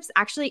potato chips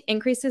actually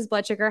increases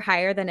blood sugar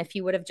higher than if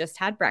you would have just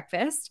had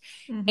breakfast,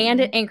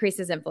 and it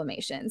increases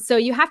inflammation. So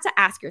you have to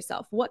ask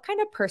yourself, what kind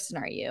of person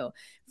are you?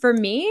 For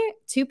me,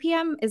 2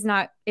 p.m. is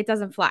not, it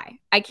doesn't fly.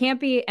 I can't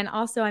be. And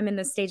also I'm in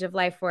this stage of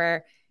life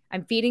where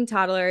I'm feeding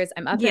toddlers.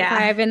 I'm up at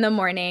 5 in the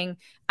morning.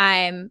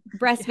 I'm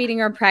breastfeeding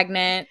or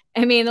pregnant.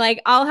 I mean,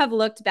 like I'll have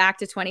looked back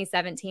to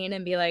 2017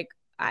 and be like,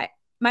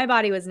 my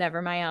body was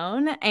never my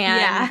own.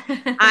 And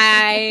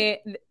I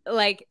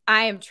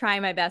am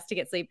trying my best to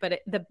get sleep,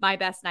 but my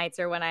best nights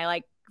are when I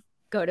like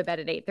go to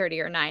bed at 8:30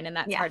 or 9. And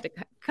that's hard to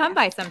come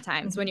by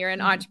sometimes when you're an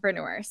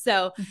entrepreneur.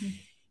 So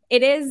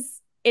it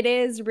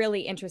is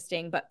really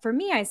interesting. But for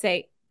me, I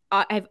say,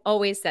 I've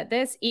always said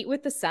this, eat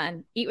with the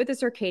sun, eat with the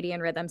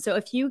circadian rhythm. So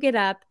if you get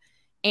up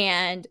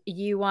and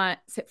you want,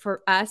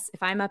 for us,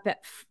 if I'm up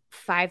at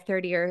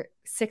 5:30 or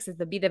 6 is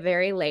the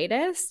very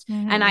latest,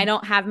 and I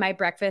don't have my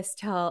breakfast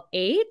till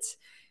 8,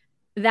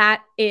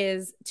 that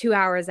is 2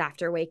 hours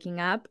after waking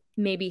up,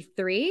 maybe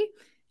 3.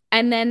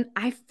 And then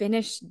I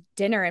finish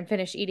dinner and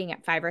finish eating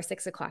at 5 or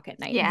 6 o'clock at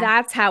night.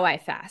 That's how I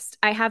fast.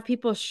 I have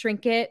people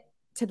shrink it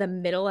to the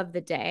middle of the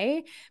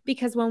day,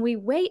 because when we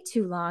wait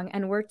too long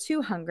and we're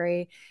too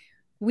hungry,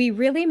 we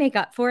really make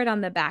up for it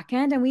on the back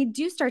end. And we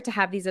do start to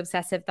have these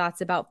obsessive thoughts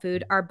about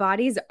food. Our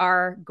bodies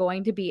are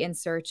going to be in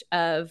search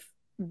of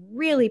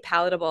really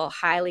palatable,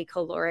 highly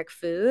caloric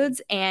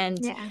foods. And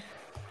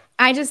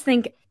I just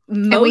think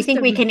we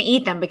think we can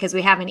eat them because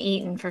we haven't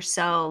eaten for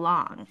so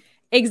long.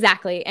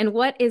 Exactly. And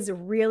what is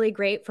really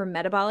great for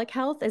metabolic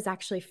health is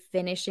actually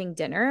finishing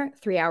dinner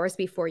 3 hours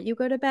before you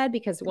go to bed,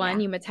 because one,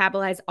 you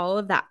metabolize all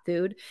of that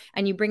food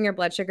and you bring your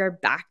blood sugar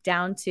back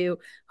down to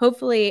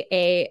hopefully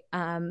a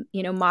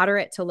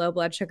moderate to low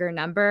blood sugar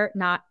number,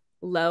 not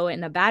low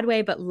in a bad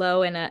way, but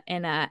low in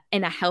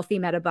a healthy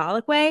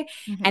metabolic way.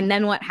 And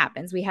then what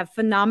happens? We have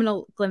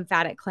phenomenal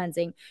lymphatic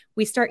cleansing.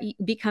 We start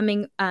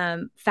becoming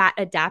fat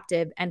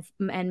adaptive and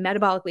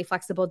metabolically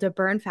flexible to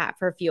burn fat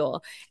for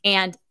fuel.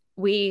 And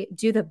we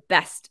do the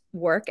best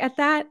work at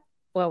that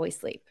while we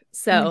sleep.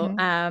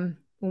 So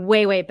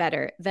way, way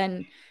better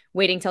than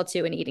waiting till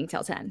 2 and eating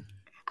till 10.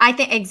 I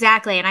think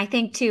exactly. And I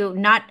think too,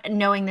 not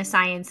knowing the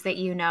science that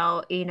you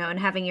know, and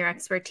having your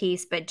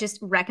expertise, but just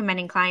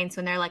recommending clients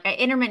when they're like, I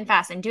intermittent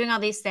fast and doing all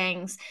these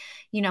things,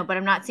 but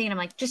I'm not seeing, I'm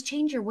like, just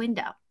change your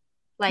window.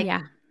 Like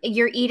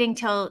you're eating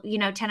till,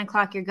 10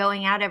 o'clock, you're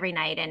going out every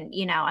night. And,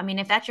 I mean,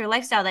 if that's your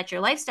lifestyle, that's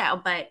your lifestyle.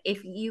 But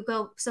if you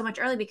go so much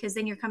early, because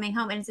then you're coming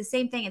home and it's the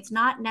same thing. It's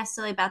not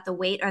necessarily about the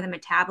weight or the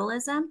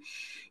metabolism.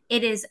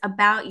 It is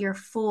about your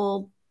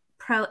full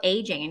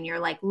pro-aging and your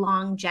like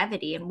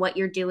longevity and what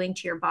you're doing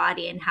to your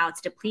body and how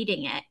it's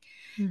depleting it.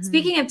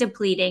 Speaking of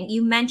depleting,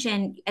 you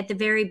mentioned at the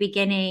very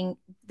beginning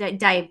that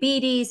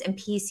diabetes and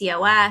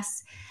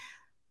PCOS,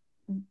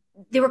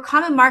 there were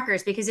common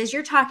markers, because as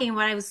you're talking,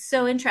 when I was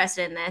so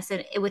interested in this,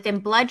 and within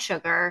blood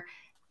sugar,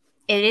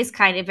 it is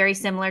kind of very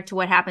similar to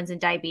what happens in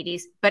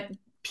diabetes, but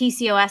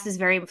PCOS is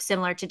very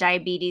similar to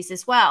diabetes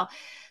as well.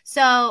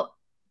 So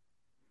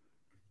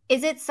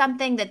is it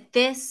something that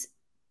this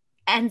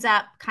ends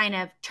up kind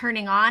of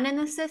turning on in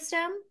the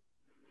system?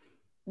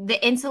 The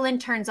insulin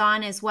turns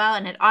on as well,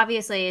 and it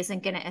obviously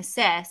isn't going to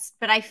assist.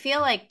 But I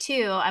feel like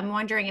too, I'm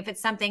wondering if it's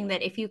something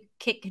that if you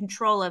get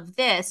control of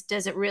this,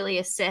 does it really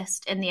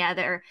assist in the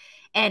other,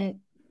 and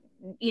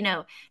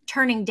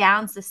turning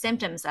down the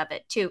symptoms of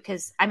it too?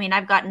 Because I mean,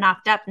 I've gotten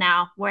knocked up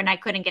now when I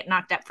couldn't get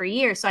knocked up for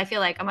years. So I feel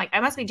like I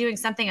must be doing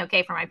something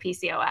okay for my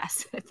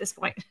PCOS at this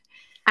point.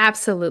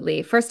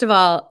 Absolutely. First of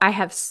all, I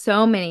have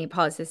so many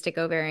polycystic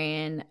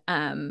ovarian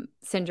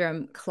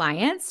syndrome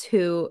clients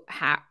who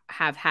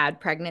have had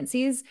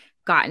pregnancies,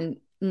 gotten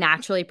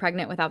naturally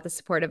pregnant without the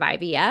support of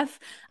IVF.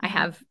 I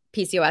have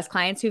PCOS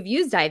clients who've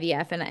used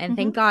IVF, and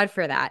thank God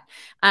for that.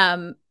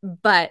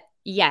 But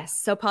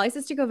yes, so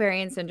polycystic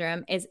ovarian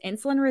syndrome is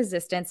insulin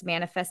resistance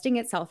manifesting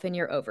itself in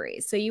your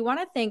ovaries. So you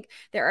want to think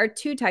there are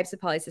two types of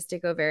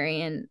polycystic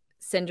ovarian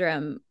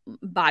syndrome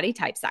body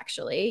types,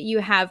 actually. You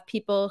have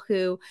people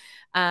who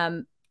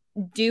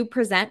do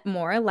present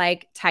more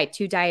like type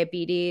 2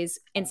 diabetes,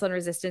 insulin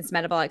resistance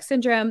metabolic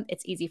syndrome.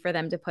 It's easy for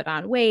them to put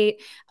on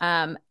weight.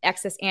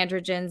 Excess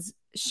androgens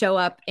show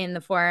up in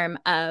the form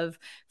of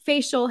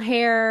facial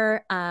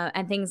hair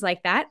and things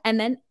like that. And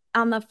then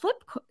on the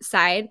flip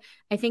side,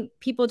 I think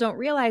people don't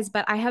realize,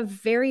 but I have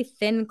very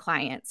thin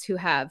clients who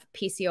have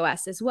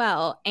PCOS as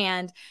well.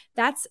 And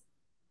that's,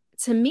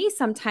 to me,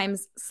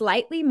 sometimes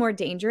slightly more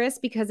dangerous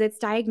because it's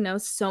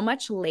diagnosed so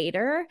much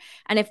later.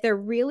 And if they're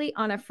really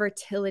on a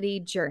fertility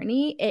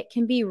journey, it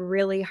can be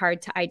really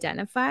hard to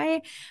identify.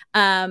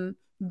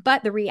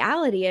 But the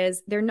reality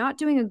is they're not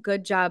doing a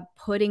good job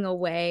putting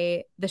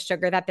away the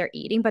sugar that they're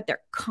eating, but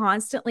they're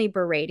constantly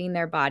berating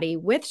their body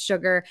with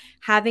sugar,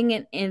 having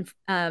their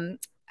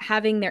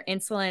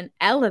insulin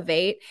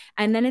elevate,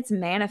 and then it's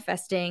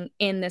manifesting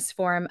in this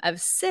form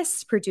of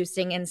cysts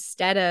producing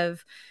instead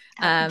of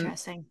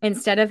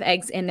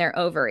eggs in their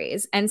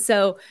ovaries. And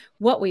so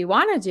what we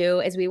want to do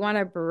is we want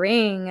to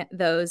bring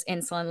those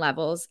insulin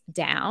levels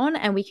down,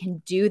 and we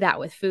can do that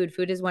with food.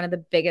 Food is one of the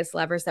biggest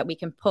levers that we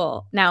can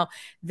pull. Now,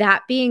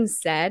 that being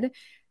said,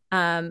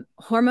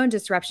 hormone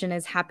disruption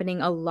is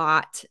happening a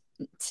lot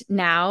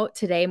now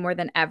today more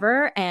than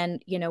ever.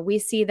 And, we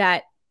see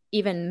that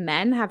even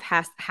men have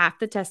half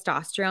the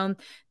testosterone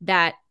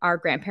that our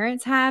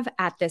grandparents have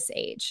at this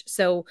age.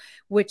 So,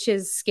 which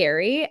is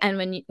scary.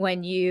 And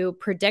when you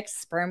predict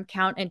sperm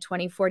count in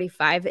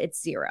 2045,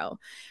 it's 0,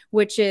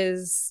 which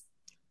is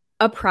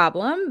a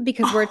problem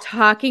because we're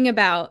talking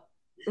about,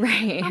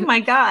 right? Oh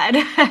my God.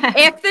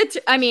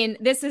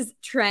 This is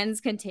trends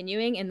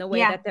continuing in the way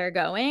that they're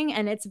going.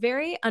 And it's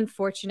very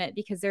unfortunate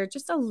because there are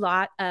just a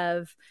lot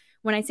of,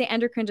 when I say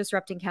endocrine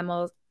disrupting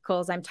chemicals,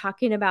 I'm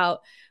talking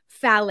about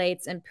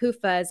phthalates and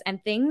PUFAs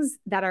and things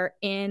that are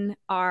in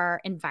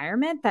our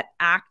environment that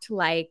act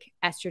like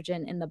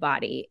estrogen in the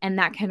body. And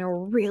that can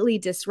really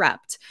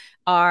disrupt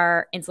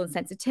our insulin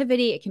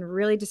sensitivity. It can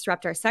really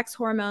disrupt our sex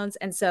hormones.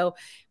 And so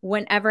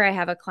whenever I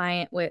have a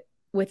client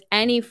with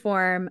any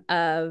form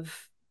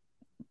of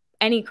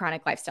any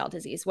chronic lifestyle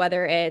disease,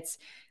 whether it's,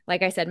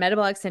 like I said,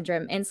 metabolic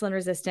syndrome, insulin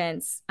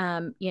resistance,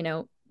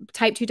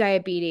 type 2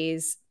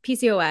 diabetes,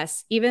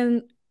 PCOS,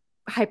 even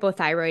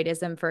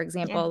hypothyroidism, for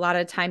example, a lot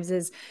of times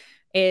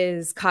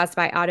is caused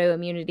by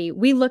autoimmunity.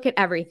 We look at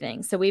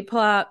everything. So we pull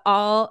out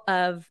all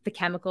of the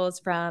chemicals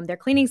from their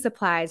cleaning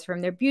supplies,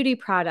 from their beauty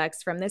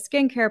products, from their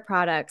skincare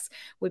products.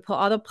 We pull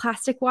all the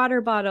plastic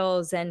water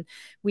bottles and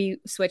we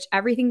switch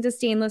everything to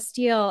stainless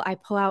steel. I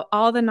pull out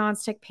all the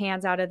nonstick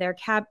pans out of their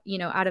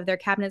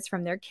cabinets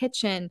from their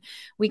kitchen.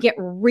 We get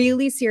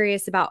really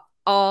serious about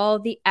all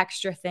the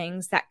extra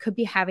things that could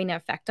be having an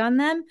effect on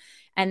them.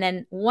 And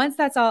then once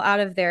that's all out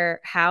of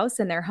their house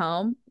and their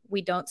home,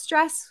 we don't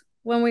stress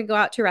when we go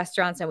out to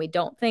restaurants, and we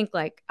don't think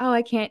like, oh,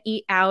 I can't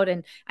eat out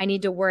and I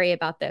need to worry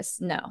about this.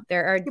 No,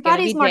 your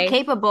body's more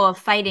capable of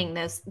fighting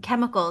those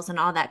chemicals and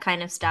all that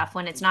kind of stuff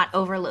when it's not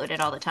overloaded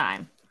all the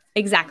time.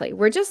 Exactly.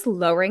 We're just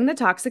lowering the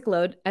toxic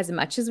load as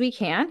much as we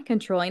can,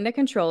 controlling the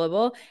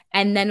controllable.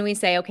 And then we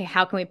say, okay,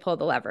 how can we pull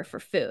the lever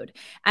for food?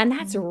 And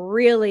that's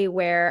really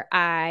where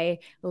I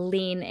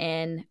lean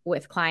in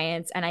with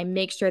clients, and I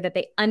make sure that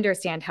they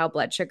understand how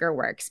blood sugar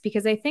works.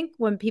 Because I think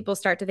when people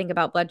start to think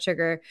about blood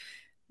sugar,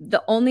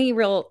 the only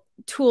real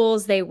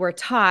tools they were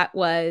taught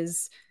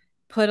was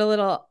put a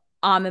little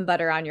almond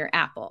butter on your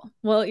apple.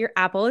 Well, your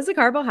apple is a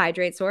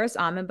carbohydrate source.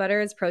 Almond butter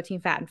is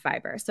protein, fat, and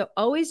fiber. So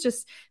always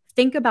just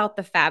think about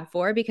the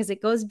Fab4, because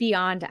it goes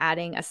beyond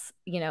adding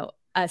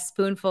a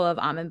spoonful of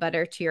almond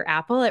butter to your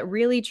apple. It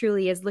really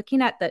truly is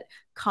looking at the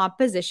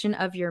composition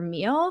of your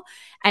meal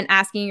and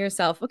asking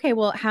yourself, okay,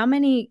 well, how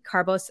many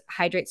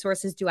carbohydrate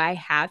sources do I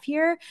have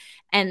here?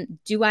 And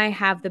do I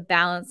have the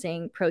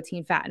balancing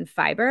protein, fat, and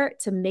fiber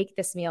to make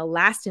this meal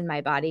last in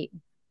my body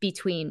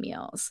between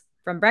meals,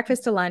 from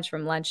breakfast to lunch,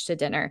 from lunch to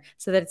dinner,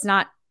 so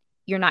that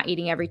you're not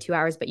eating every 2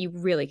 hours, but you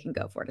really can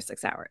go 4 to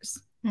 6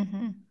 hours.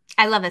 Mm-hmm.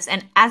 I love this.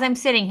 And as I'm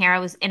sitting here, I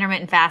was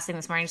intermittent fasting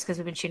this morning just because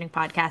we've been shooting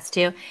podcasts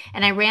too.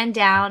 And I ran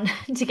down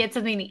to get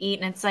something to eat,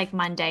 and it's like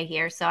Monday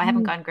here. So I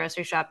haven't gone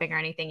grocery shopping or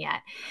anything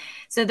yet.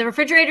 So the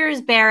refrigerator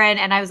is barren.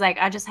 And I was like,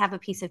 I'll just have a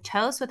piece of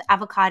toast with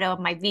avocado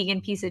and my vegan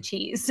piece of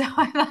cheese. So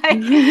I'm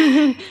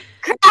like,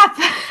 crap.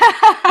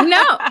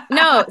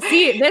 No.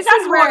 See, this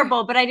is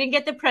horrible, but I didn't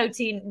get the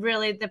protein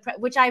really,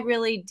 which I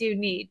really do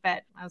need.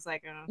 But I was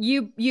like, oh.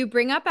 You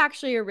bring up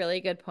actually a really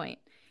good point.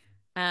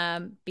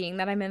 Being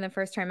that I'm in the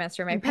first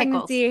trimester of my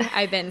pregnancy,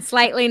 I've been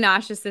slightly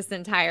nauseous this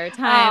entire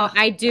time.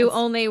 I do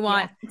only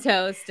want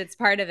toast. It's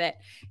part of it.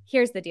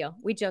 Here's the deal.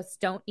 We just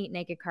don't eat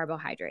naked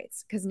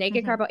carbohydrates, because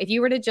if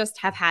you were to just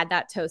have had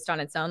that toast on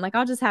its own, like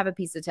I'll just have a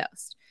piece of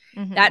toast.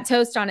 That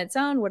toast on its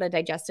own would have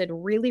digested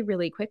really,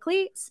 really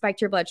quickly,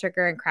 spiked your blood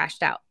sugar, and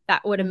crashed out.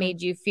 That would have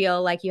made you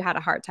feel like you had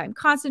a hard time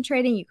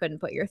concentrating. You couldn't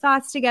put your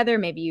thoughts together.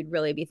 Maybe you'd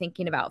really be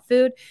thinking about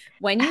food.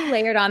 When you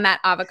layered on that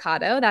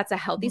avocado, that's a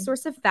healthy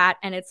source of fat,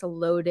 and it's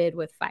loaded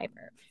with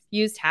fiber.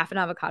 Used half an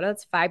avocado,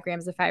 that's 5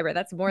 grams of fiber.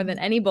 That's more than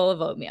any bowl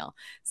of oatmeal.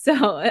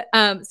 So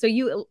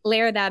you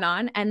layer that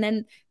on, and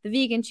then the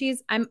vegan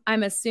cheese, I'm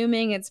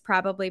assuming it's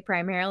probably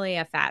primarily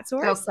a fat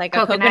source, like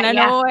a coconut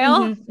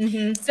oil.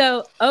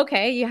 So,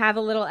 okay, you have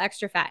a little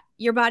extra fat.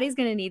 Your body's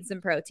going to need some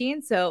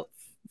protein. So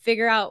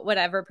figure out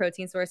whatever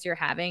protein source you're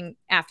having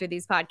after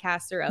these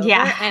podcasts are over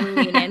and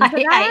lean into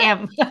that. I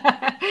am.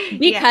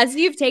 Because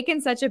you've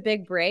taken such a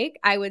big break,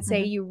 I would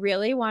say you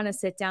really want to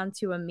sit down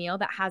to a meal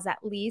that has at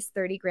least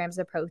 30 grams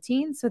of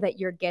protein so that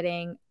you're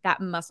getting that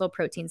muscle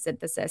protein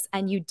synthesis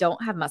and you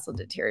don't have muscle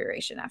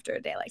deterioration after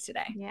a day like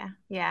today.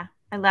 Yeah.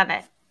 I love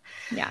it.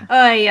 Yeah.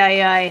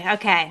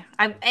 Okay.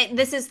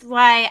 This is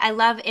why I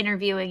love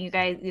interviewing you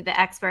guys, the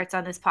experts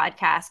on this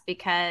podcast,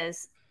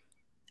 because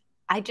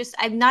I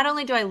not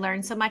only do I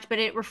learn so much, but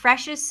it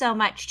refreshes so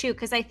much too.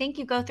 Cause I think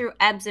you go through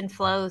ebbs and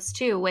flows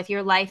too with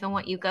your life and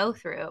what you go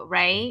through.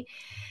 Right.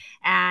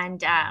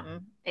 And,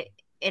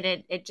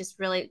 it just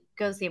really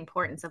goes the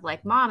importance of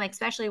like, mom,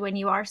 especially when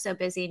you are so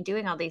busy and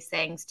doing all these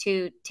things,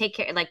 to take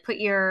care, like put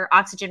your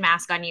oxygen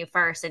mask on you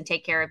first and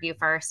take care of you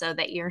first so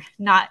that you're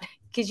not,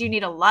 because you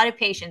need a lot of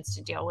patience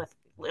to deal with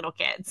little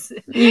kids.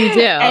 You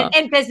do.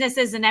 and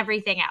businesses and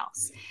everything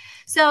else.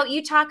 So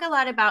you talk a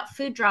lot about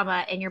food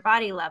drama in your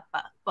Body Love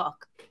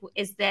book.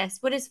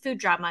 What is food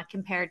drama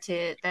compared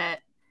to the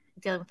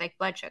dealing with like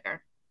blood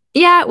sugar?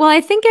 Yeah, well, I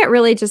think it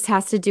really just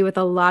has to do with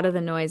a lot of the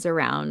noise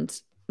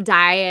around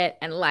diet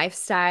and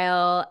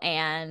lifestyle.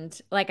 And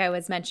like I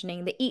was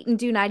mentioning, the eat and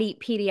do not eat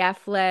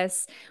PDF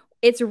lists.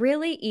 It's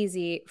really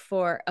easy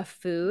for a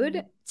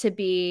food to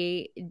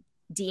be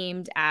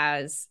deemed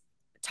as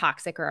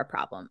toxic or a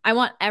problem. I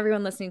want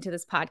everyone listening to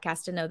this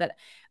podcast to know that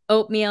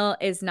oatmeal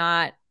is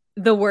not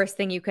the worst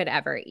thing you could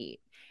ever eat.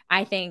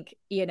 I think,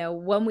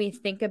 when we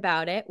think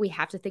about it, we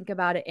have to think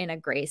about it in a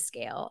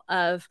grayscale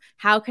of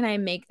how can I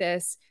make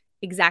this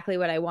exactly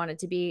what I want it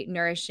to be: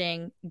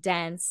 nourishing,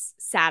 dense,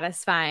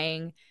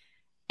 satisfying,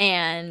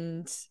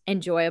 and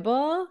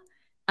enjoyable,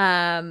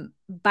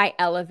 by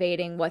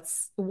elevating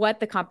what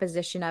the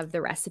composition of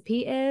the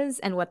recipe is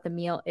and what the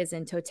meal is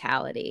in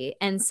totality.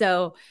 And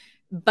so,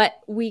 but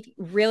we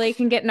really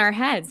can get in our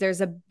heads. There's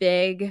a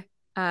big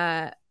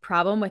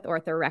problem with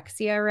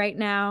orthorexia right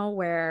now,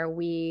 where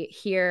we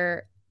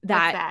hear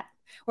that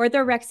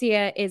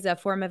orthorexia is a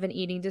form of an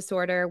eating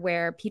disorder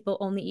where people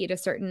only eat a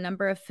certain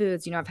number of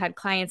foods. I've had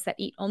clients that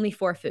eat only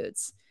 4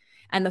 foods,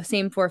 and the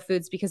same 4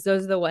 foods because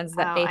those are the ones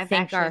that they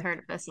think I've heard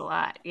of this a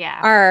lot. Yeah.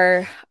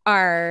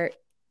 Are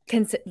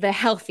the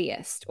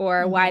healthiest,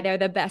 or why they're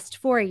the best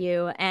for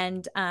you.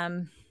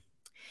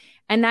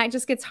 And that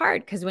just gets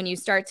hard because when you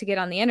start to get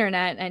on the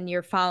internet and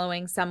you're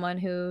following someone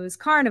who's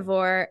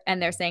carnivore and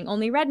they're saying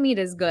only red meat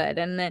is good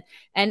and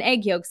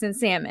egg yolks and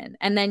salmon.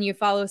 And then you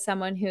follow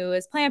someone who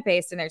is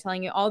plant-based and they're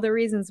telling you all the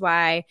reasons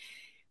why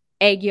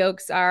egg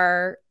yolks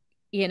are,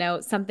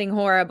 something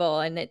horrible.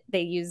 And I'm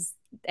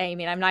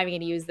not even going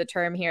to use the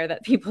term here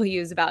that people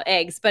use about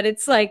eggs, but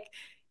it's like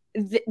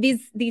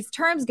these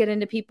terms get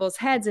into people's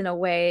heads in a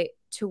way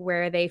to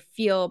where they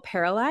feel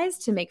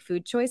paralyzed to make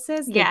food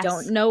choices. They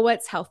don't know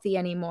what's healthy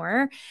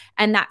anymore.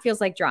 And that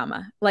feels like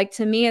drama. Like,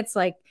 to me, it's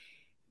like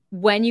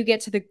when you get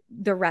to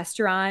the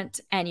restaurant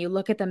and you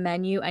look at the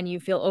menu and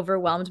you feel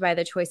overwhelmed by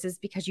the choices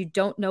because you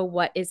don't know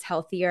what is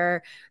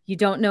healthier. You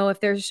don't know if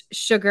there's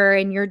sugar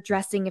in your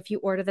dressing if you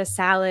order the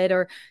salad,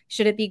 or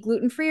should it be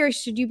gluten-free or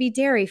should you be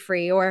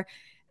dairy-free,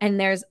 and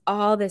there's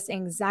all this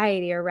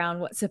anxiety around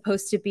what's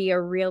supposed to be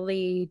a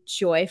really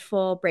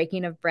joyful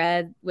breaking of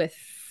bread with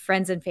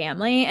friends and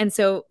family. And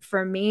so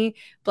for me,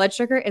 blood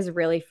sugar is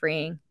really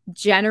freeing.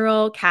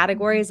 General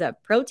categories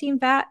of protein,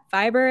 fat,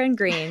 fiber, and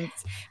greens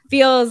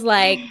feels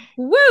like,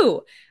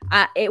 woo,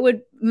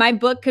 my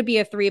book could be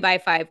a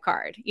 3x5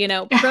 card,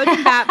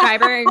 protein, fat,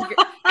 fiber,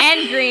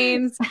 and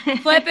greens,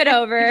 flip it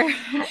over.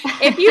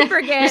 If you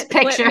forget,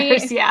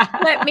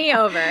 flip me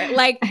over.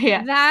 Like,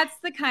 that's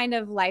the kind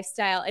of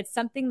lifestyle. It's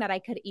something that I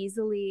could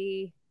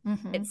easily,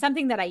 it's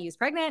something that I use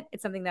pregnant.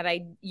 It's something that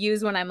I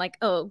use when I'm like,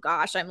 oh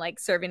gosh, I'm like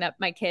serving up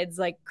my kids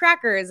like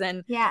crackers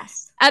and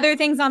other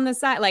things on the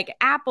side, like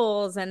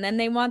apples. And then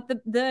they want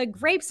the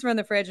grapes from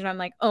the fridge. And I'm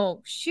like,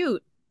 oh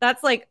shoot,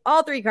 that's like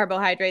all 3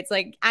 carbohydrates.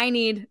 Like, I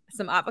need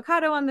some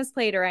avocado on this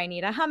plate, or I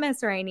need a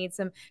hummus, or I need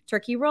some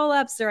turkey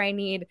roll-ups, or I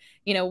need,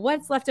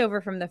 what's left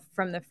over from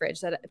the fridge,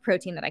 that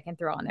protein that I can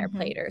throw on their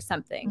plate or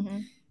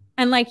something.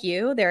 And like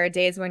you, there are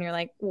days when you're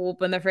like,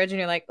 open the fridge and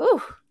you're like,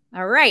 ooh,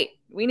 all right,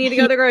 we need to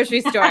go to the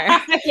grocery store.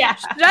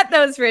 Shut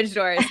those fridge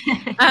doors.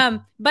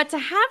 But to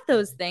have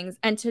those things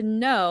and to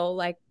know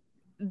like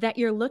that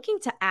you're looking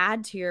to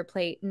add to your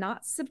plate,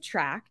 not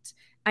subtract,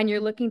 and you're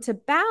looking to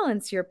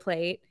balance your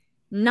plate,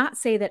 not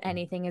say that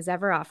anything is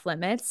ever off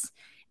limits,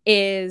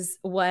 is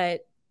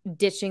what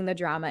ditching the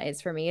drama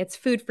is for me. It's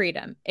food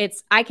freedom.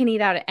 I can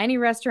eat out at any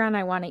restaurant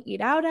I want to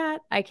eat out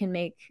at. I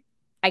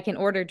can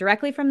order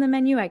directly from the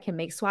menu. I can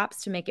make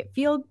swaps to make it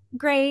feel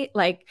great.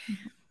 Like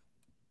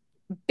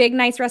big,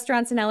 nice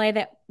restaurants in LA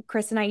that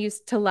Chris and I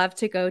used to love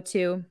to go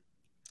to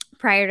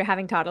prior to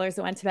having toddlers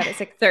that went to bed at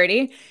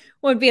 6:30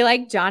 would be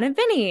like John and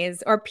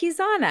Vinny's or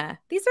Pisana.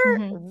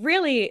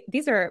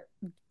 These are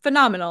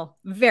phenomenal,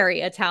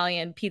 very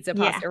Italian pizza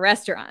pasta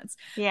restaurants.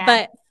 Yeah.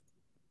 But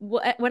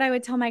what I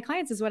would tell my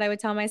clients is what I would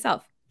tell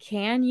myself.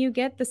 Can you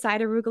get the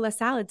side arugula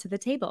salad to the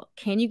table?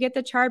 Can you get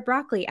the charred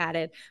broccoli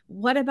added?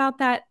 What about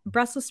that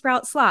Brussels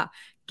sprout slaw?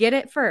 Get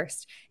it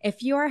first.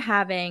 If you're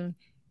having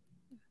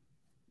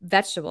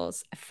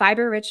vegetables,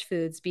 fiber-rich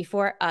foods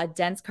before a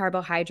dense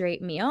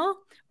carbohydrate meal,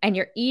 and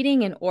you're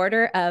eating in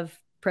order of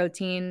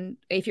protein,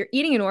 if you're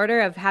eating in order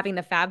of having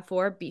the Fab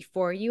Four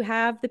before you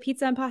have the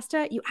pizza and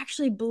pasta, you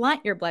actually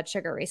blunt your blood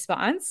sugar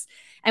response.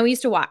 And we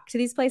used to walk to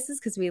these places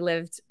because we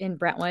lived in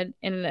Brentwood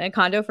in a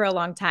condo for a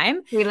long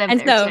time. We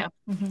lived there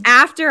too.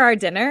 After our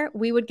dinner,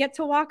 we would get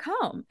to walk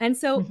home. And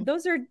so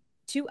those are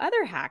two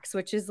other hacks,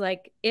 which is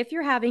like if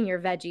you're having your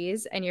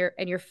veggies and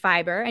your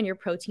fiber and your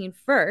protein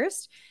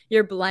first,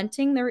 you're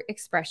blunting the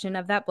expression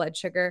of that blood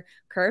sugar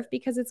curve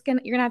because you're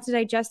gonna have to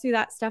digest through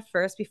that stuff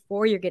first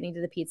before you're getting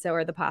to the pizza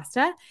or the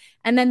pasta.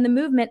 And then the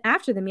movement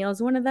after the meal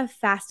is one of the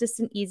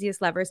fastest and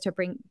easiest levers to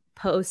bring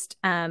post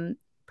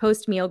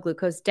meal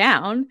glucose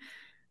down.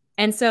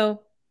 And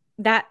so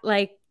that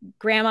like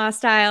grandpa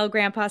style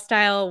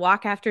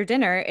walk after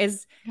dinner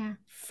is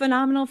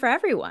phenomenal for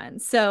everyone.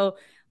 So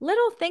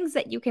little things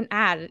that you can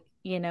add,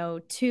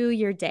 to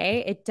your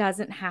day. It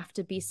doesn't have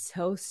to be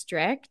so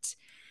strict,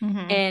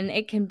 and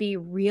it can be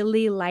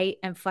really light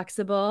and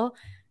flexible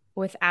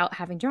without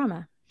having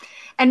drama.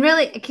 And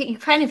really, you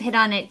kind of hit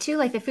on it too,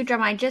 like the food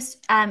drama. I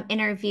just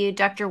interviewed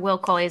Dr. Will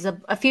Cole. He has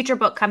a future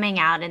book coming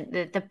out, and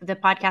the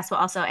podcast will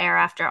also air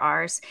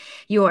after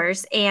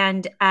yours.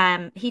 And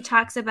he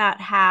talks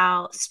about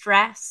how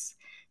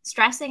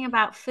stressing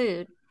about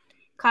food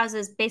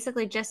causes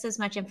basically just as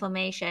much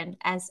inflammation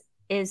as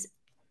is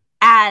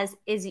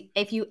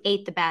if you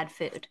ate the bad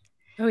food.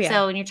 Oh, yeah.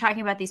 So when you're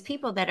talking about these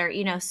people that are,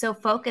 so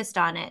focused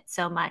on it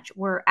so much,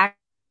 we're actually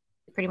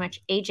pretty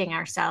much aging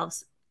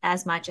ourselves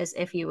as much as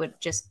if you would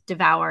just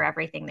devour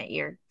everything that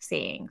you're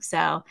seeing.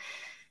 So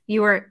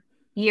you were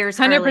years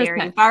 100%. Earlier.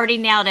 You've already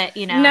nailed it,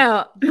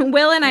 No,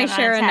 Will and I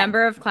share a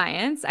number of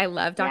clients. I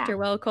love Dr.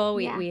 Will Cole.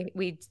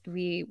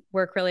 We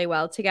work really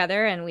well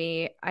together, and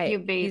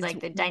you'd be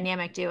like the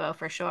dynamic duo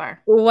for sure.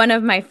 One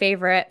of my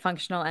favorite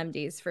functional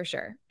MDs for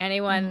sure.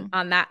 Anyone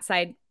on that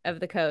side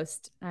of the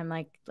coast, I'm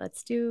like,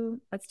 let's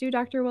do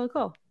Dr. Will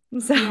Cole.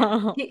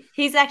 So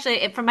he's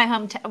actually from my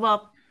hometown.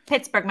 Well,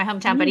 Pittsburgh, my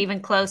hometown, but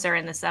even closer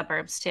in the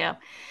suburbs too.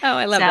 Oh,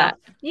 I love that.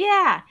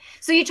 Yeah.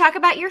 So you talk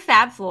about your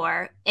Fab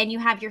Four, and you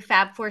have your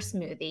Fab Four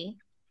smoothie.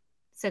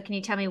 So can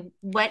you tell me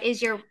what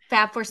is your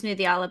Fab Four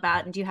smoothie all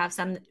about? And do you have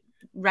some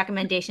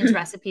recommendations,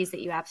 recipes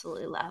that you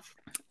absolutely love?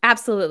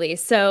 Absolutely.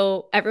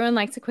 So everyone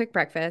likes a quick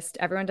breakfast.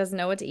 Everyone doesn't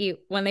know what to eat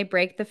when they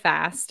break the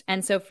fast.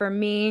 And so for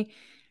me,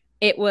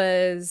 it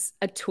was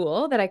a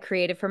tool that I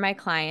created for my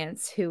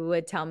clients who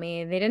would tell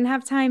me they didn't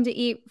have time to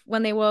eat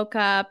when they woke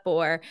up,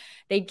 or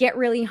they'd get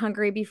really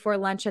hungry before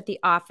lunch at the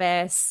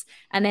office,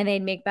 and then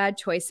they'd make bad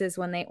choices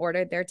when they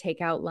ordered their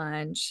takeout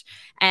lunch.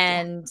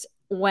 And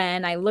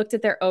when I looked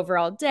at their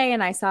overall day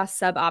and I saw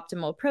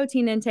suboptimal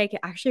protein intake, it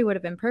actually would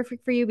have been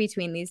perfect for you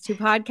between these two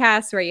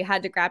podcasts where you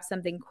had to grab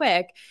something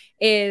quick,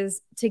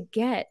 is to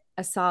get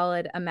a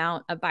solid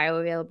amount of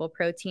bioavailable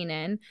protein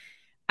in.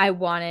 I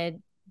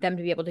wanted them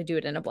to be able to do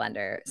it in a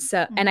blender.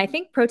 So, and I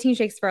think protein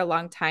shakes for a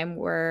long time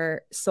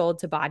were sold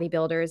to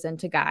bodybuilders and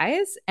to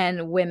guys,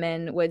 and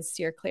women would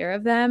steer clear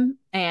of them.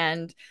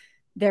 And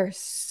they're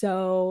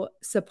so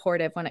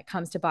supportive when it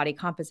comes to body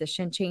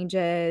composition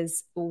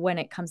changes, when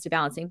it comes to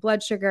balancing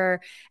blood sugar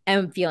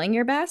and feeling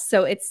your best.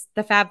 So it's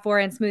the Fab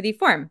Four in smoothie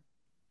form.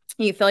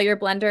 You fill your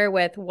blender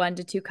with 1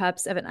 to 2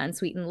 cups of an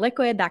unsweetened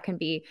liquid. That can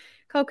be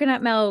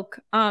coconut milk,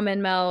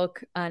 almond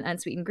milk, an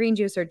unsweetened green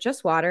juice, or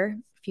just water.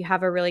 If you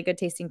have a really good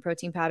tasting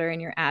protein powder and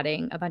you're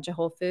adding a bunch of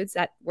whole foods,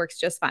 that works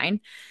just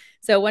fine.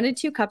 So 1 to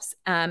 2 cups.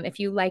 If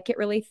you like it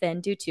really thin,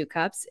 do 2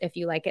 cups. If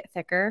you like it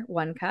thicker,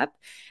 1 cup.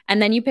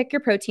 And then you pick your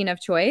protein of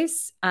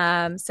choice.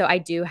 So I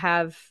do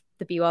have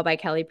the Be Well by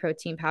Kelly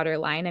protein powder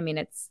line. I mean,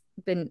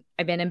 I've been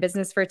in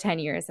business for 10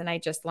 years, and I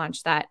just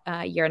launched that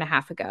a year and a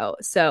half ago.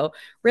 So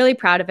really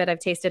proud of it. I've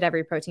tasted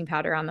every protein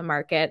powder on the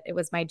market. It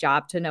was my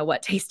job to know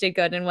what tasted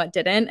good and what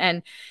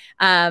didn't.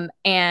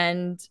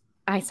 And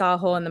I saw a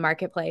hole in the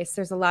marketplace.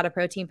 There's a lot of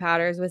protein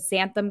powders with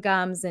xanthan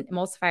gums and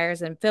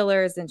emulsifiers and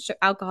fillers and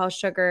alcohol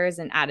sugars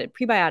and added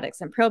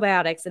prebiotics and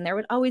probiotics. And there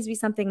would always be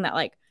something that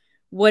like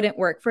wouldn't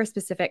work for a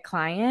specific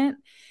client.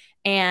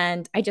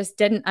 And I just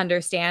didn't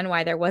understand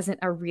why there wasn't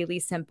a really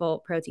simple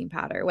protein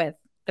powder with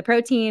the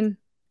protein,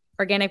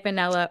 organic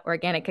vanilla,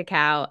 organic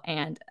cacao,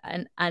 and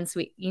an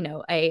unsweet,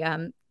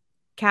 a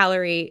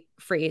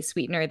calorie-free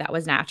sweetener that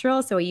was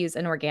natural. So we use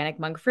an organic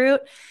monk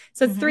fruit.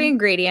 So it's 3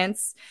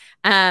 ingredients.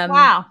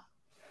 Wow.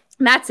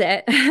 that's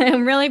it.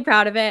 I'm really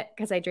proud of it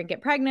because I drink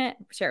it pregnant,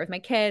 share it with my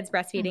kids,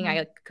 breastfeeding.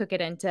 I cook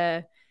it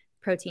into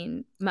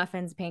protein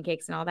muffins,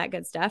 pancakes, and all that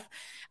good stuff.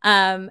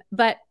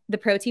 But the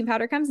protein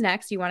powder comes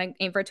next. You want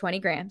to aim for 20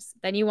 grams.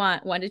 Then you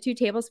want 1 to 2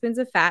 tablespoons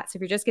of fat. So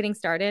if you're just getting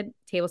started,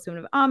 tablespoon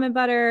of almond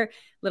butter,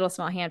 little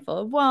small handful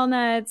of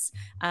walnuts,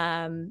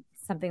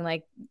 something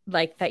like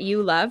that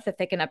you love to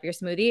thicken up your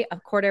smoothie.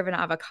 1/4 of an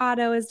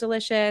avocado is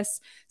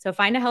delicious. So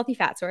find a healthy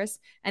fat source.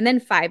 And then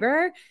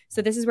fiber.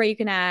 So this is where you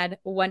can add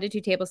 1 to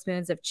 2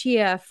 tablespoons of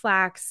chia,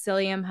 flax,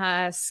 psyllium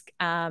husk,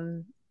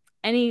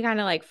 any kind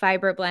of like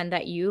fiber blend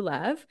that you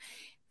love.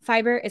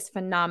 Fiber is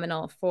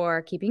phenomenal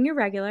for keeping you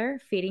regular,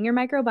 feeding your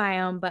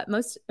microbiome, but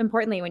most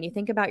importantly, when you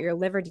think about your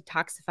liver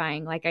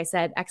detoxifying, like I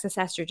said, excess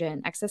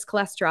estrogen, excess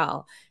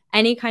cholesterol,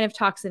 any kind of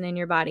toxin in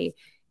your body,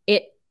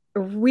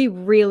 we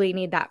really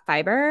need that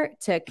fiber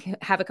to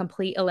have a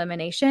complete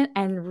elimination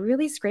and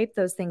really scrape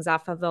those things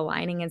off of the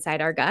lining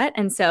inside our gut.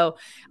 And so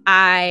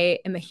I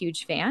am a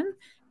huge fan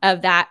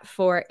of that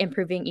for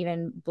improving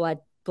even blood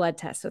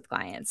tests with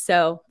clients.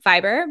 So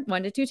fiber,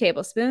 1 to 2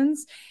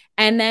 tablespoons,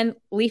 and then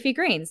leafy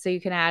greens. So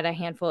you can add a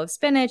handful of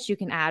spinach. You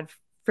can add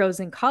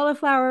frozen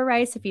cauliflower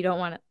rice if you don't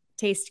want to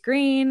taste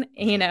green,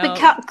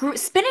 But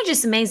spinach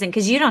is amazing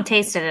because you don't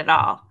taste it at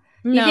all.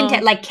 No. You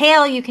can like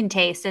kale, you can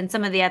taste, and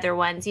some of the other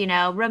ones,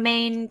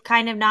 romaine,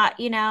 kind of not,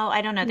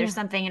 I don't know. There's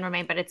something in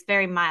romaine, but it's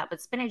very mild.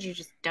 But spinach, you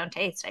just don't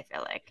taste, I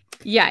feel like.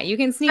 Yeah, you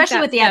can sneak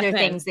especially with the other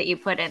things that you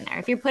put in there.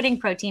 If you're putting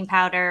protein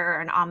powder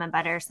or an almond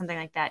butter or something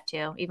like that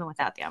too, even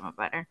without the almond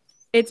butter.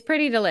 It's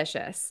pretty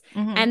delicious.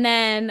 And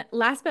then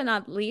last but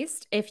not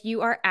least, if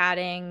you are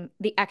adding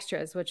the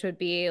extras, which would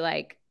be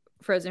like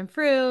frozen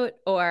fruit,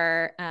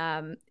 or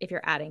if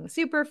you're adding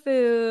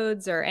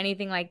superfoods or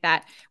anything like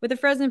that. With the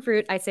frozen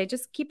fruit, I say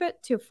just keep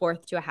it to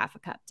 1/4 to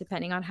 1/2 cup,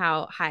 depending on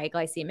how high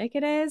glycemic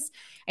it is.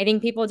 I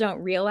think people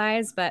don't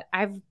realize, but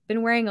I've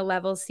been wearing a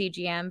level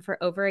CGM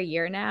for over a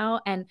year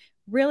now and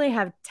really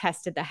have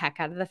tested the heck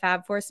out of the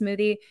Fab 4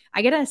 smoothie.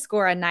 I get a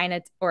score a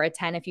 9 or a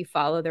 10 if you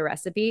follow the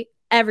recipe.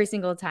 Every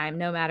single time,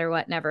 no matter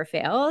what, never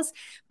fails.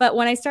 But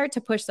when I start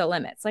to push the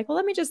limits, like, well,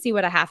 let me just see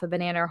what a half a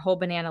banana or whole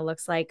banana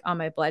looks like on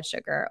my blood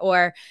sugar,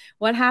 or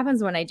what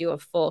happens when I do a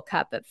full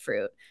cup of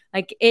fruit.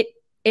 Like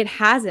it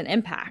has an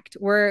impact.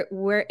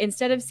 We're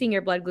instead of seeing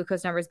your blood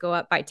glucose numbers go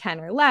up by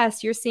 10 or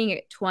less, you're seeing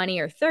it 20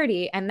 or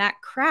 30. And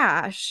that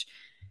crash,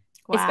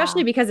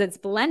 especially because it's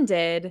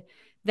blended,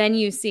 then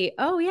you see,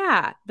 oh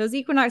yeah, those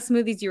Equinox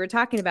smoothies you were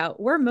talking about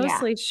were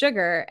mostly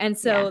sugar. And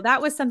so that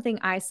was something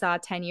I saw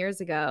 10 years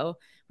ago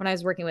when I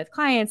was working with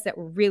clients that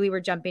really were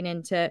jumping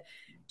into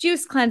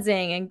juice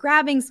cleansing and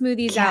grabbing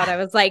smoothies out. I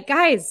was like,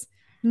 guys,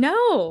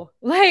 no,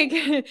 like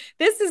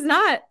this is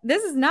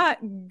not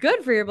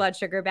good for your blood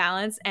sugar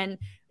balance. And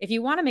if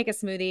you want to make a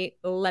smoothie,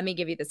 let me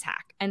give you this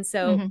hack. And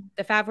so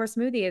the Fab 4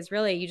 smoothie is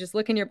really, you just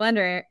look in your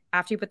blender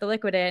after you put the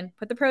liquid in,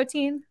 put the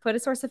protein, put a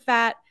source of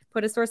fat,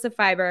 put a source of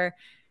fiber,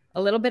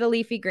 a little bit of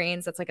leafy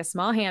greens. That's like a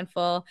small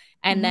handful.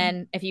 And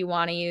then if you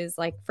want to use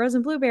like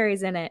frozen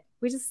blueberries in it,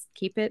 we just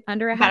keep it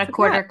under about a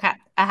 1/4 cup,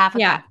 a half a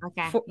cup.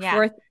 Okay.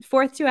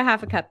 1/4 to a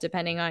 1/2 cup,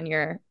 depending on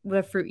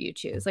the fruit you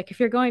choose. Like if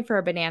you're going for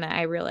a banana,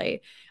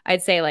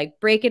 I'd say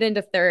like break it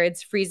into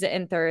thirds, freeze it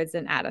in thirds,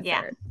 and add a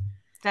third.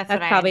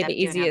 That's probably the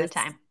easiest way to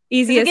do it.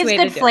 It gives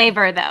good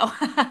flavor though.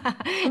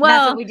 That's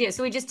what we do.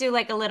 So we just do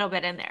like a little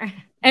bit in there.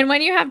 And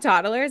when you have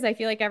toddlers, I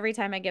feel like every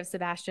time I give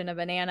Sebastian a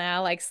banana,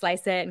 I'll like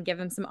slice it and give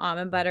him some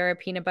almond butter or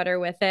peanut butter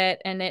with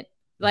it. And it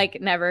like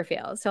never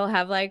fails. He'll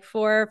have like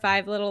 4 or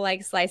 5 little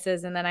like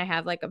slices. And then I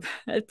have like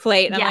a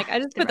plate. And I'm like, I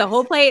just put the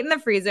whole plate in the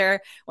freezer.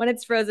 When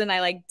it's frozen,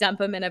 I like dump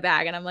them in a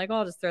bag. And I'm like, oh,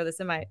 I'll just throw this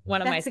in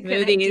one of my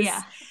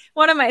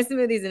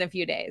smoothies in a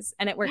few days.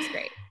 And it works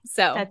great.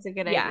 So that's a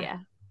good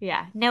idea.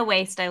 Yeah. No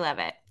waste. I love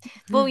it.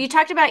 Well, you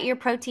talked about your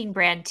protein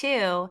brand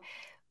too.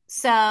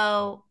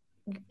 So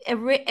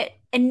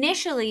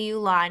initially you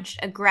launched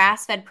a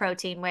grass-fed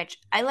protein, which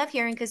I love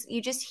hearing because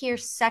you just hear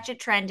such a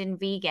trend in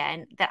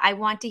vegan that I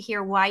want to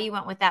hear why you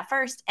went with that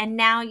first. And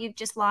now you've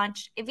just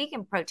launched a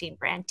vegan protein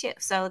brand too.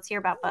 So let's hear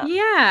about both.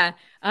 Yeah.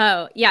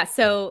 Oh, yeah.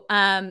 So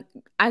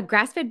a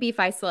grass-fed beef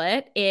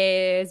isolate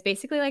is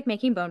basically like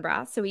making bone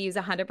broth. So we use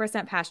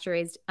 100%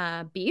 pasture-raised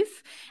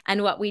beef.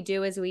 And what we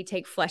do is we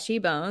take fleshy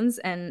bones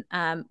and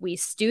we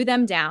stew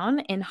them down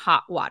in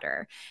hot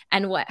water.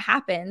 And what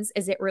happens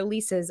is it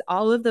releases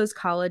all of those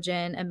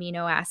collagen,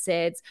 amino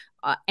acids,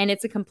 and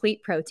it's a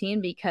complete protein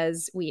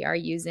because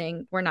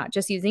we're not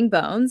just using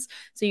bones.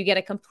 So you get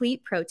a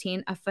complete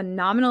protein, a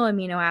phenomenal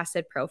amino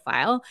acid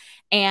profile.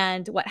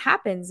 And what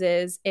happens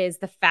is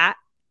the fat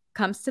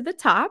comes to the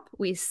top,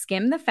 we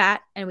skim the fat,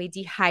 and we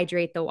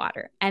dehydrate the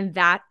water. And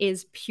that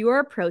is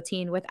pure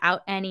protein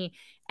without any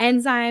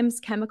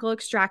enzymes, chemical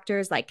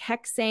extractors like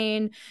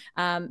hexane,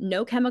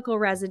 no chemical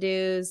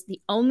residues. The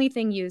only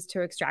thing used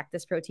to extract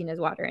this protein is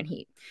water and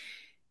heat.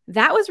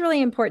 That was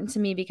really important to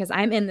me because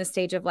I'm in the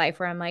stage of life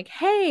where I'm like,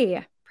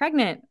 hey,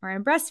 pregnant or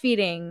I'm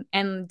breastfeeding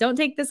and don't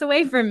take this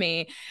away from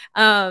me.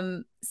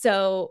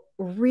 So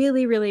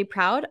really, really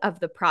proud of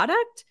the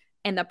product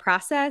and the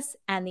process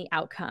and the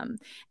outcome.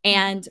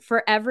 And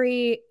for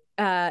every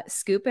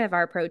scoop of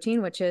our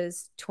protein, which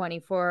is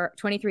 23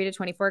 to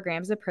 24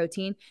 grams of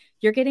protein,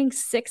 you're getting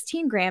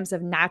 16 grams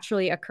of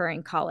naturally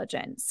occurring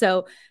collagen.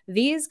 So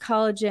these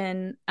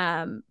collagen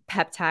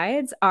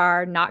peptides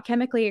are not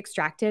chemically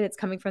extracted. It's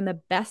coming from the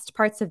best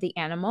parts of the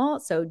animal,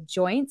 so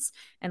joints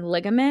and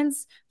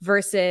ligaments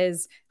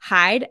versus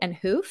hide and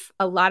hoof.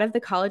 A lot of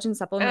the collagen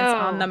supplements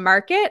on the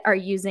market are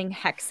using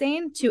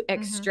hexane to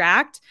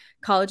extract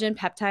collagen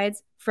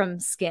peptides from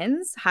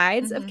skins,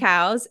 hides of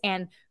cows,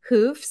 and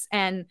hoofs,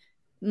 and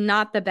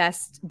not the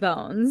best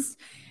bones.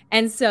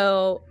 And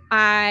so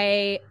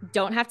I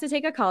don't have to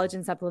take a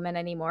collagen supplement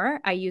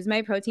anymore. I use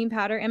my protein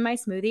powder in my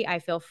smoothie. I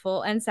feel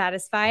full and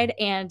satisfied.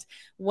 And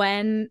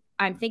when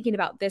I'm thinking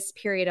about this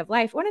period of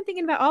life, when I'm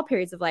thinking about all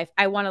periods of life,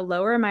 I want to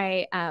lower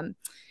my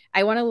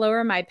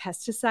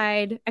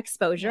pesticide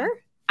exposure.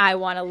 Yeah. I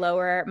want to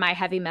lower my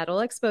heavy metal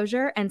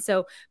exposure. And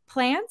so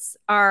plants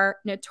are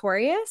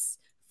notorious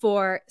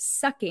for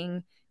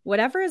sucking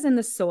whatever is in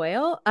the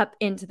soil up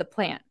into the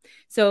plant.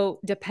 So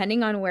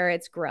depending on where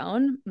it's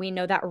grown, we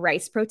know that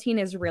rice protein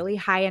is really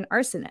high in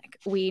arsenic.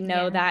 We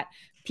know that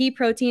pea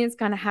protein is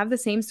going to have the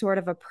same sort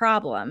of a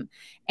problem.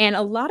 And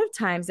a lot of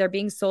times they're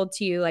being sold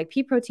to you, like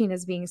pea protein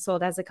is being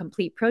sold as a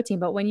complete protein.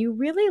 But when you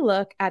really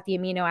look at the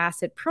amino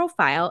acid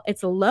profile,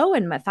 it's low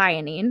in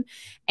methionine.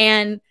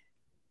 And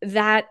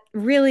that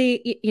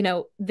really,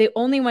 the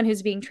only one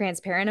who's being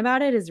transparent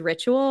about it is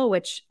Ritual,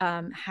 which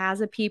has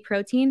a pea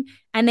protein,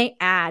 and they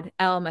add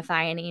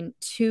L-methionine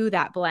to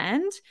that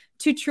blend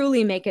to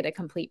truly make it a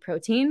complete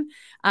protein.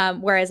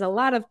 Whereas a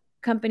lot of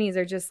companies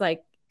are just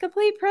like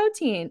complete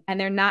protein, and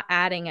they're not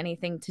adding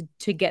anything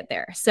to get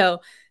there.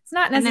 So it's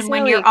not necessarily. And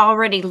then when you're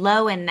already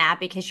low in that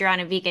because you're on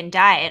a vegan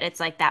diet,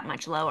 it's like that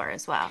much lower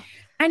as well.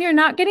 And you're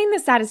not getting the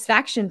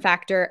satisfaction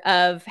factor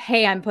of,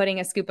 hey, I'm putting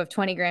a scoop of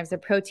 20 grams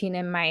of protein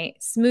in my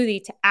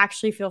smoothie to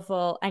actually feel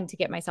full and to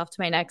get myself to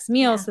my next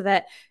meal so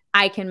that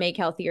I can make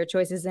healthier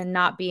choices and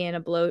not be in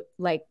a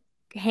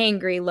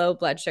hangry, low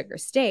blood sugar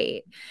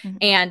state,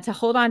 and to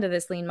hold on to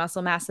this lean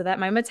muscle mass so that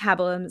my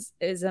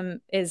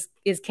metabolism is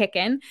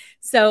kicking.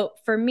 So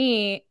for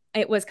me,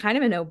 it was kind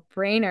of a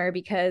no-brainer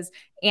because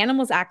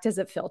animals act as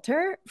a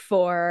filter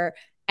for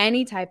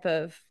any type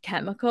of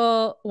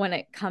chemical when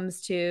it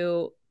comes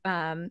to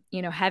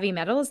heavy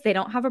metals. They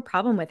don't have a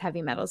problem with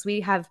heavy metals.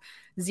 We have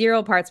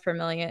 0 parts per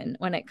million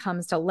when it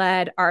comes to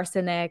lead,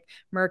 arsenic,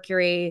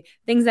 mercury,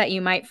 things that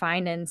you might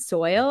find in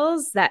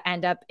soils that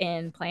end up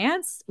in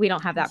plants. We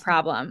don't have that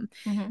problem.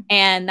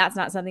 And that's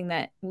not something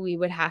that we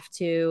would have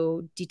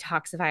to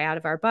detoxify out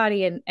of our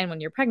body. And when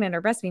you're pregnant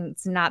or breastfeeding,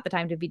 it's not the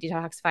time to be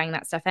detoxifying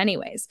that stuff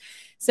anyways.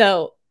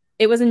 So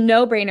it was a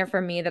no-brainer for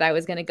me that I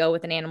was going to go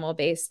with an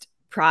animal-based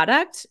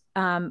product.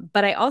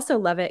 But I also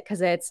love it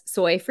because it's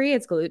soy-free,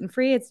 it's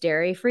gluten-free, it's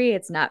dairy-free,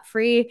 it's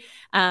nut-free.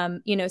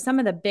 Some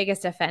of the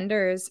biggest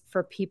offenders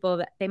for people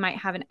that they might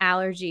have an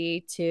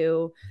allergy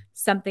to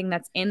something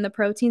that's in the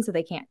protein, so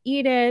they can't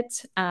eat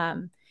it.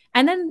 And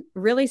then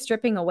really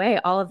stripping away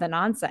all of the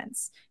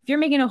nonsense. If you're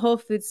making a whole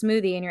food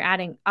smoothie and you're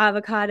adding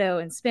avocado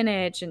and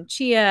spinach and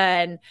chia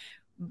and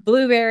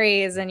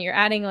blueberries, and you're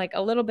adding like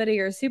a little bit of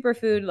your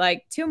superfood,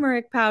 like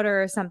turmeric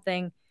powder or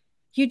something,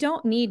 you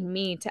don't need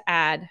me to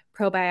add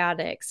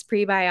probiotics,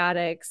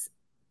 prebiotics,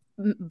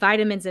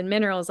 vitamins and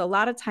minerals. A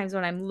lot of times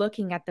when I'm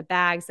looking at the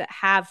bags that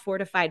have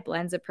fortified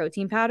blends of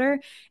protein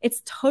powder,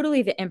 it's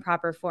totally the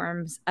improper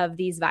forms of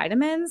these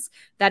vitamins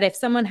that if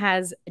someone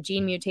has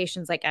gene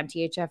mutations like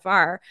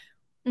MTHFR,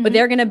 but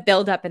they're going to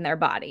build up in their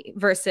body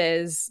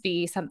versus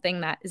be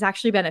something that is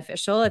actually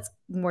beneficial. It's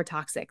more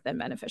toxic than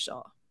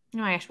beneficial. Oh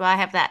my gosh, well, I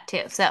have that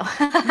too. So,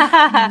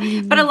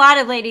 but a lot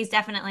of ladies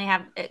definitely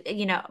have,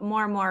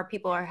 more and more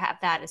people have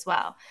that as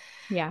well.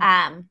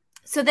 Yeah.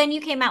 So then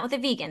you came out with a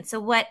vegan. So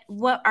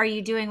what are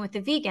you doing with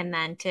the vegan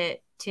then to,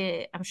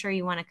 I'm sure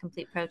you want a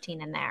complete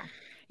protein in there.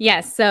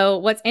 Yes. So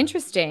what's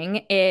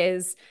interesting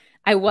is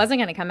I wasn't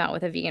going to come out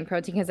with a vegan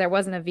protein because there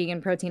wasn't a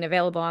vegan protein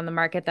available on the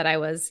market that I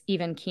was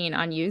even keen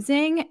on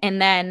using.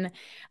 And then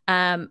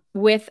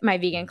with my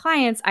vegan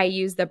clients, I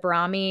use the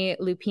Brahmi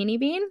lupini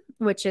bean,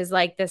 which is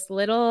like this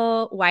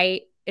little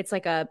white, it's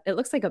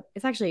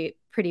actually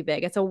pretty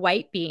big. It's a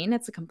white bean.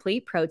 It's a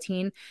complete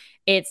protein.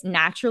 It's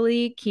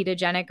naturally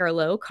ketogenic or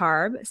low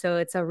carb. So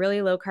it's a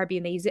really low carb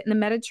bean. They use it in the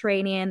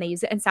Mediterranean. They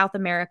use it in South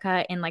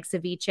America in like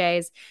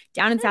ceviches.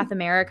 Down in South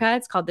America,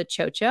 it's called the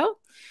chocho.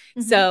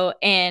 So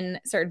in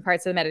certain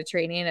parts of the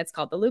Mediterranean, it's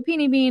called the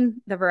lupini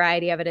bean. The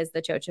variety of it is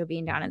the chocho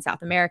bean down in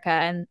South America.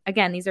 And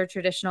again, these are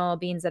traditional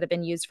beans that have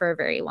been used for a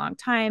very long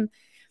time.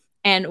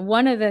 And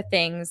one of the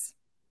things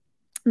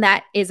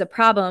that is a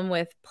problem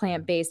with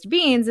plant-based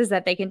beans is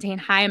that they contain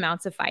high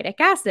amounts of phytic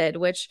acid,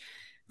 which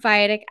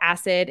phytic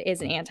acid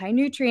is an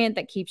anti-nutrient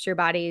that keeps your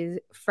body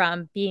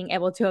from being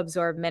able to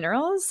absorb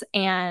minerals.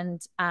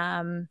 And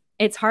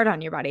it's hard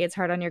on your body. It's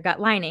hard on your gut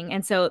lining.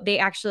 And so they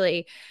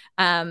actually,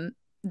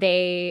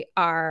 they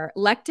are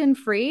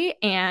lectin-free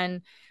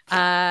and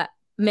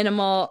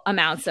minimal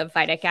amounts of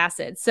phytic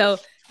acid. So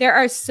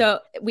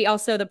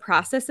the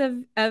process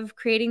of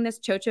creating this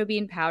chocho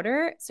bean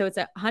powder. So it's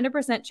 100%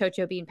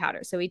 chocho bean powder.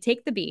 So we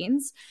take the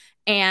beans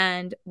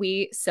and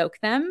we soak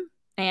them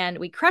and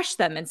we crush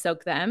them and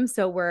soak them.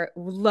 So we're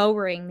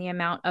lowering the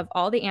amount of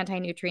all the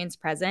anti-nutrients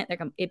present.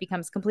 It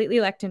becomes completely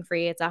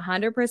lectin-free. It's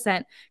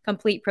 100%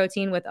 complete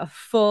protein with a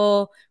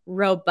full,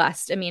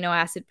 robust amino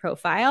acid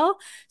profile.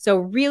 So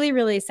really,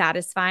 really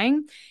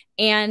satisfying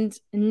and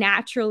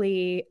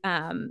naturally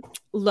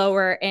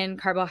lower in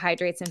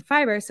carbohydrates and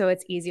fiber. So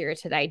it's easier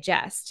to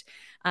digest.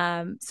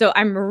 So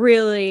I'm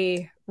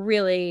really,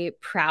 really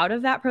proud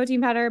of that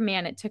protein powder.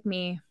 Man, it took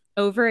me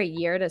over a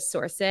year to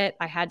source it.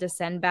 I had to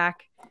send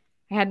back,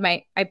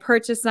 I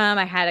purchased some,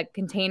 I had a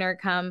container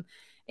come,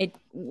 it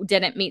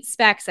didn't meet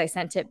specs. I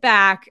sent it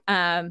back.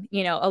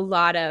 You know, a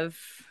lot of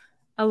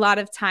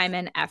time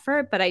and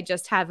effort, but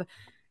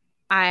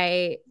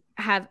I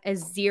have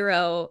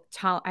zero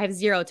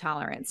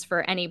tolerance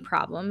for any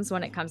problems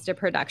when it comes to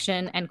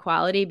production and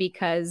quality,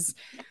 because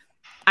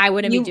I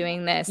wouldn't be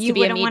doing this to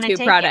be a Me Too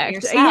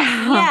product.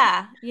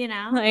 Yeah. You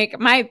know, like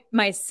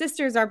my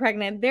sisters are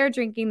pregnant. They're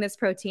drinking this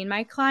protein.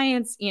 My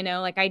clients, you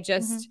know, like I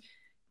just,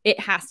 it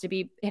has to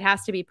be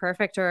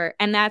perfect.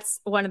 And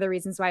that's one of the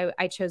reasons why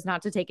I chose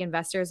not to take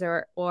investors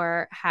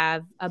or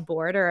have a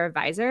board or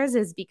advisors,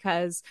 is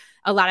because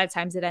a lot of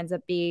times it ends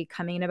up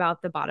becoming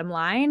about the bottom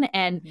line.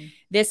 And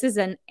this is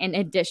an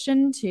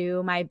addition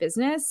to my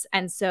business.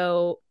 And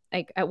so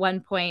like at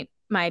one point,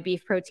 my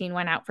beef protein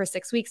went out for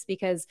 6 weeks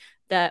because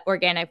the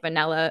organic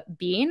vanilla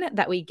bean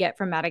that we get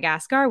from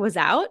Madagascar was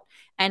out,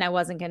 and I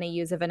wasn't going to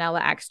use a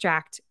vanilla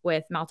extract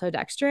with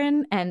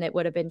maltodextrin, and it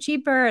would have been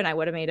cheaper and I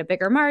would have made a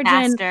bigger margin.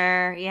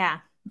 Faster,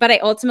 yeah. But I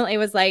ultimately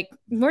was like,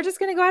 we're just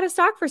going to go out of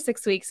stock for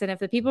 6 weeks. And if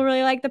the people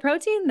really like the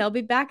protein, they'll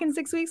be back in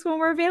 6 weeks when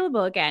we're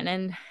available again.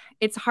 And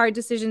it's hard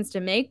decisions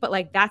to make, but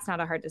like, that's not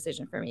a hard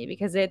decision for me,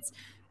 because it's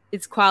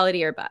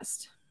quality or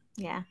bust.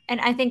 Yeah. And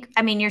I think,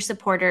 I mean, your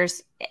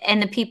supporters and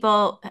the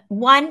people,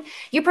 one,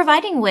 you're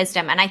providing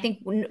wisdom. And I think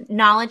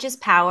knowledge is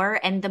power.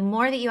 And the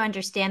more that you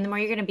understand, the more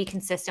you're going to be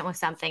consistent with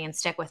something and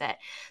stick with it.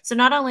 So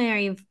not only are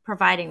you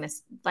providing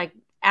this like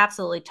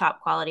absolutely top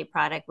quality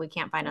product we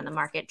can't find on the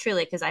market,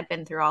 truly, because I've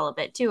been through all of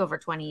it too over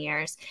 20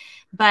 years,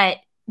 but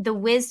the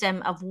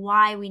wisdom of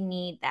why we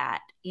need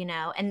that, you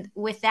know. And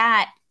with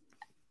that,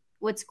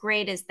 what's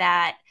great is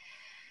that,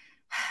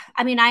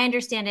 I mean, I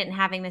understand it in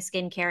having the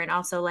skincare and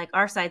also like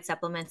our side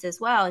supplements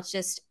as well. It's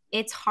just,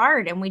 it's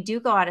hard. And we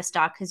do go out of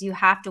stock because you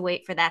have to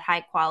wait for that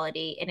high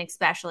quality. And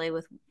especially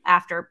with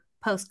after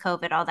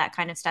post-COVID, all that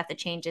kind of stuff that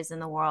changes in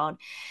the world,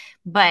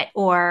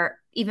 or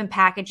even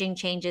packaging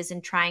changes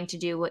and trying to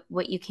do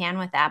what you can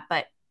with that.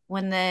 But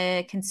when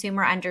the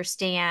consumer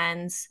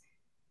understands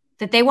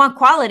that they want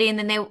quality and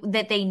then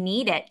that they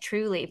need it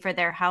truly for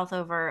their health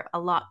over a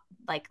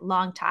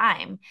long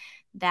time,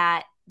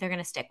 that they're going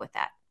to stick with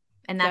that.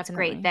 And that's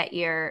Definitely. Great that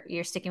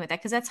you're sticking with that,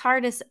 because that's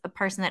hard as a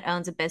person that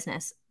owns a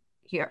business.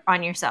 You're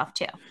on yourself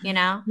too, you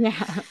know?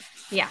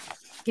 Yeah.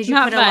 Because you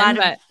put a lot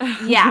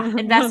of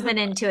investment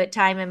into it,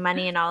 time and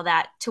money and all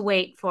that, to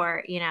wait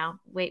for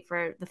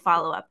the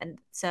follow-up. And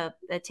so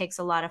it takes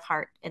a lot of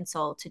heart and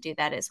soul to do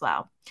that as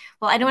well.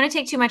 Well, I don't want to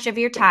take too much of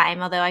your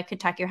time, although I could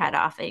talk your head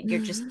off.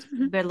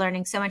 You're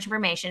learning so much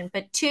information.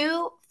 But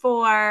two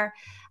for,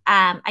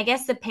 I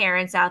guess the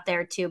parents out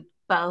there too,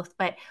 both,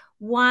 but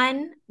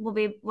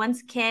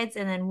one's kids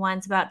and then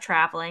one's about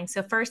traveling.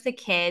 So first the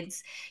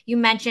kids, you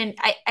mentioned,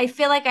 I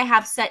feel like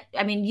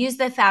use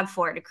the Fab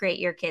Four to create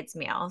your kids'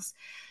 meals.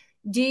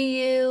 Do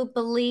you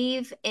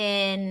believe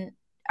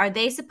are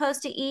they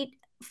supposed to eat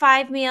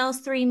 5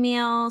 meals, 3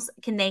 meals?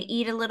 Can they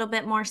eat a little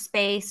bit more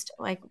spaced?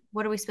 Like,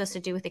 what are we supposed to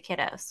do with the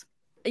kiddos?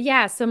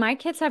 Yeah. So my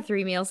kids have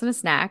 3 meals and a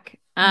snack.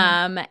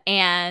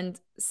 And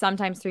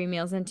sometimes 3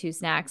 meals and 2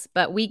 snacks,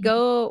 but we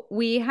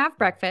have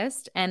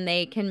breakfast and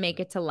they can make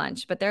it to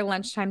lunch, but their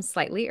lunchtime's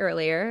slightly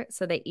earlier.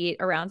 So they eat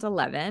around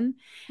 11.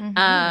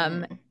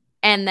 And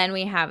then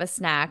we have a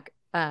snack,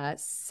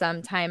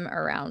 sometime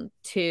around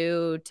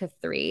 2 to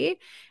 3.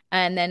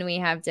 And then we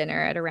have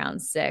dinner at around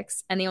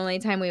 6. And the only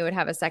time we would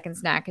have a second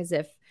snack is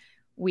if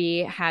we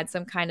had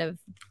some kind of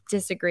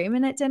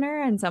disagreement at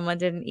dinner and someone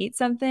didn't eat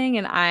something,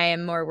 and I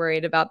am more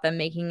worried about them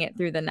making it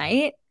through the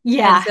night.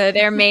 Yeah. And so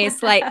there may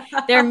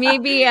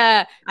be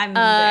a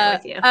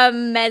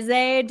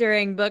meze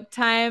during book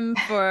time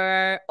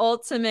for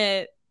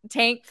ultimate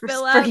tank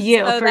fill up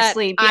for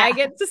sleep. Yeah. I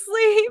get to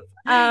sleep.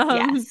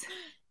 Yes.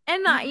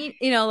 And not eat,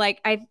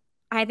 like I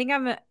think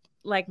I'm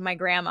like my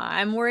grandma.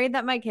 I'm worried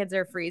that my kids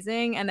are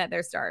freezing and that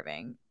they're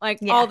starving,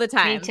 all the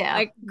time. Me too.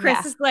 Like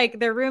Chris is like,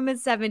 their room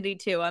is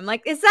 72. I'm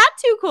like, is that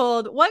too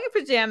cold? What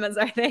pajamas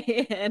are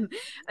they in?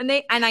 And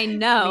I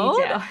know,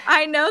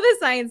 the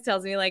science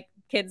tells me like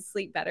kids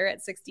sleep better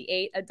at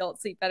 68,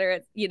 adults sleep better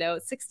at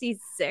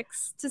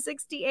 66 to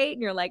 68,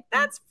 and you're like,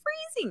 that's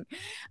freezing.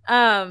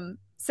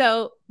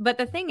 But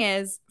the thing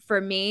is,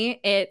 for me,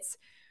 it's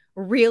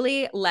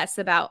really less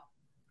about.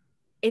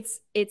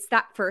 It's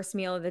that first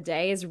meal of the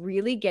day is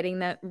really getting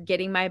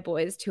my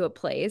boys to a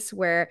place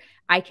where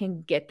I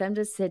can get them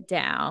to sit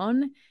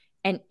down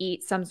and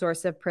eat some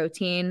source of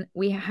protein.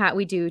 We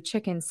do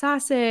chicken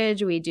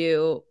sausage, we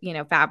do,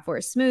 Fab Four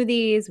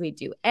smoothies, we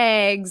do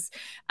eggs.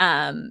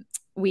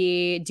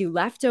 We do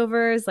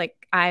leftovers.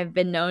 Like I've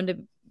been known to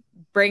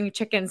bring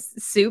chicken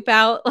soup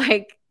out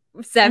like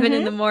 7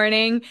 in the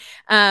morning,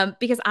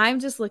 because I'm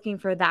just looking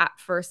for that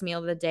first meal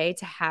of the day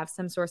to have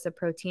some source of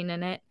protein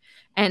in it.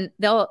 And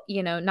they'll,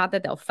 not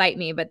that they'll fight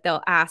me, but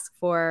they'll ask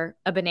for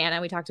a banana.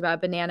 We talked about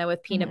a banana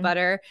with peanut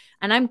butter,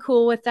 and I'm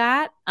cool with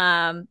that.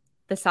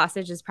 The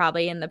sausage is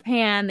probably in the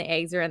pan. The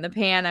eggs are in the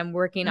pan. I'm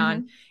working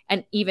on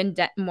an even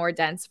more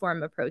dense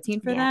form of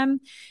protein for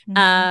them.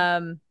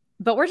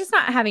 But we're just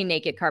not having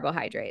naked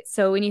carbohydrates.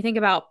 So when you think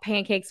about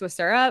pancakes with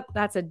syrup,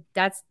 that's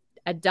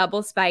a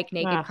double spike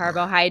naked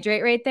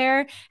carbohydrate right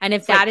there. And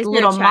if that is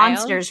little your child,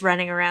 monsters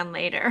running around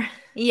later.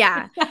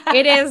 Yeah,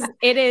 it is.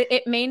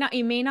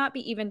 You may not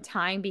be even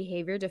tying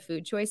behavior to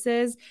food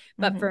choices,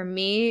 but for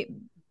me,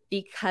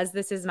 because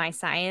this is my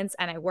science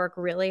and I work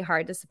really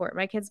hard to support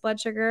my kids' blood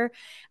sugar,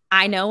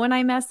 I know when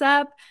I mess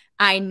up.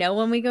 I know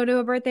when we go to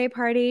a birthday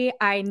party.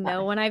 I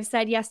know when I've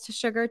said yes to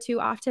sugar too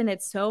often.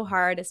 It's so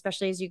hard,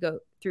 especially as you go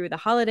through the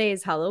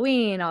holidays,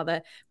 Halloween, all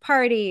the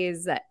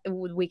parties,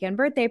 weekend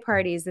birthday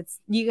parties.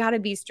 You got to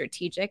be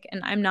strategic.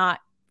 And I'm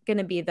not going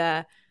to be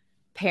the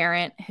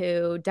parent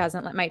who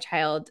doesn't let my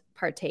child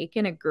partake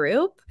in a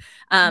group.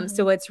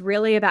 So it's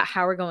really about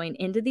how we're going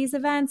into these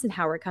events and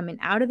how we're coming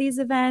out of these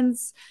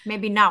events.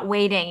 Maybe not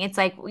waiting. It's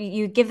like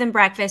you give them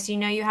breakfast,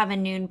 you have a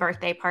noon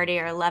birthday party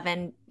or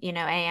 11,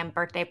 a.m.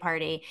 birthday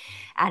party.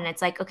 And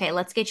it's like, okay,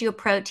 let's get you a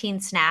protein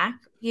snack,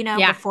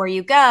 before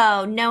you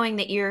go, knowing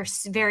that you're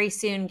very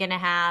soon going to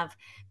have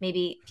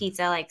maybe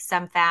pizza, like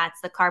some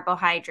fats, the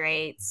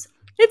carbohydrates.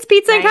 It's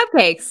pizza and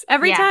cupcakes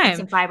every time.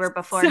 Some fiber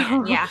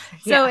beforehand.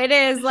 So it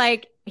is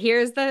like,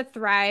 here's the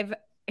Thrive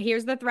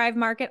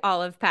Market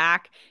olive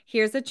pack.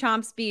 Here's a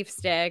Chomps beef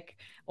stick.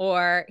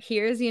 Or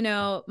here's,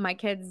 my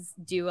kids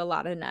do a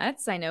lot of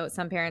nuts. I know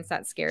some parents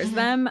that scares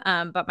them.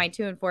 But my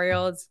 2 and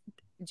 4-year-olds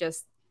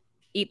just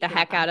eat the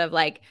heck out of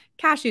like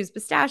cashews,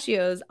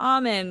 pistachios,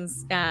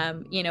 almonds,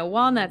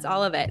 walnuts,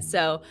 all of it.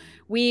 So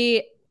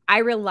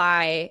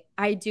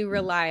I do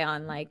rely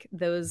on like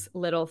those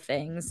little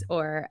things,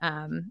 or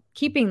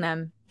keeping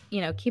them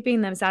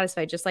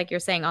satisfied, just like you're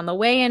saying, on the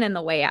way in and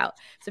the way out.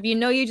 So if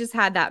you just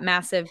had that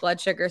massive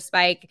blood sugar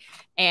spike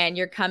and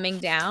you're coming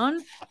down,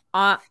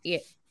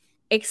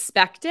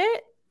 expect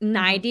it.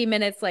 90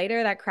 minutes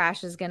later, that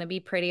crash is going to be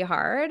pretty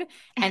hard.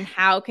 And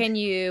how can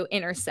you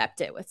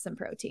intercept it with some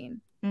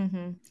protein? I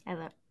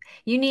love it.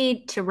 You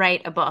need to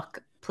write a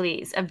book,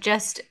 please, of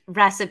just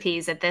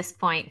recipes at this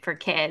point for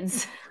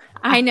kids.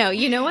 I know.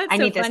 You know what's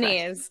so funny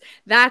is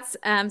that's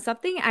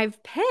something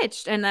I've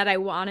pitched and that I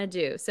want to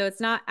do. So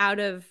it's not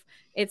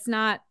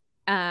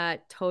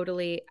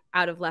totally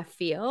out of left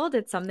field.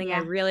 It's something I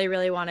really,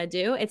 really want to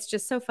do. It's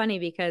just so funny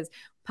because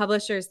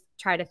publishers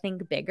try to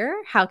think bigger.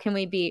 How can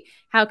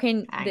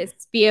this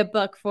be a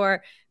book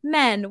for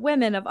men,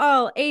 women of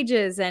all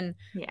ages? And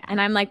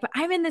I'm like, but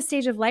I'm in this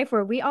stage of life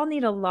where we all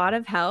need a lot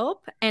of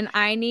help, and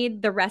I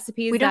need the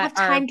recipes. We don't have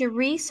time to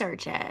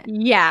research it.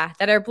 Yeah,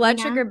 that are blood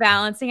sugar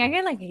balancing. I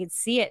can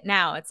see it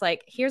now. It's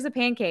like, here's a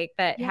pancake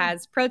that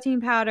has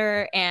protein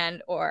powder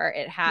or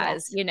it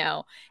has,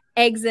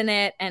 eggs in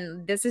it,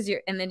 and this is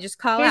and then just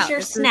call here's out.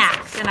 Your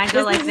snacks. And I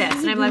go like this,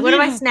 and I'm like, what am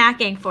I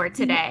snacking for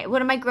today?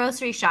 What am I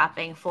grocery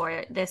shopping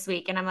for this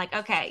week? And I'm like,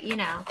 okay,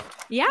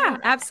 Yeah,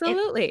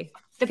 absolutely.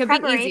 The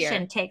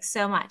preparation takes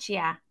so much.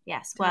 Yeah.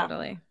 Yes. Well,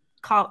 totally.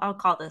 I'll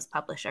call those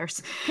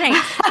publishers. Thanks.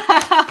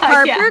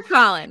 Harper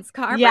Collins.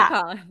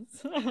 Collins.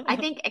 I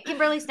think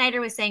Kimberly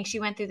Snyder was saying she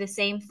went through the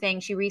same thing.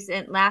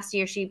 Last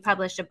year she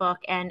published a book,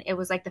 and it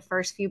was like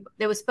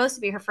it was supposed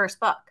to be her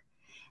first book.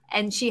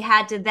 And she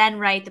had to then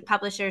write, the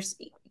publishers,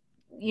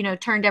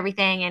 turned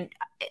everything, and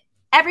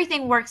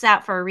everything works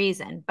out for a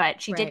reason. But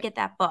she did get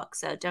that book,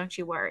 so don't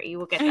you worry, you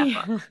will get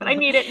that book. But I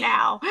need it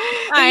now.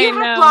 But you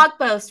have blog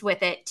posts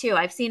with it too.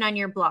 I've seen on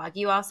your blog.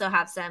 You also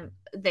have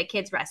the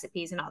kids'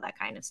 recipes and all that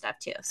kind of stuff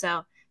too.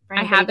 So for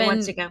anybody who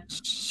wants to go,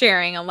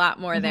 sharing a lot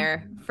more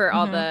there for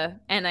all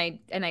and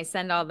I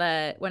send all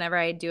whenever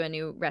I do a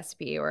new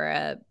recipe or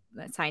a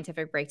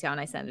scientific breakdown,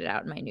 I send it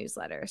out in my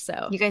newsletter.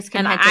 So you guys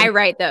can, I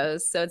write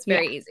those, so it's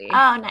very easy.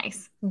 Oh,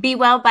 nice. Be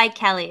Well by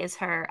Kelly is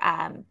her,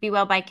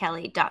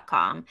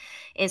 bewellbykelly.com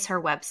is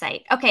her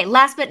website. Okay.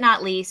 Last but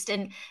not least,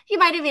 and you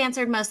might've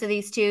answered most of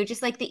these too,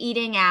 just like the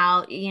eating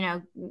out,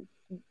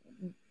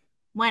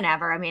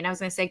 whenever. I mean, I was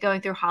going to say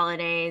going through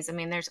holidays. I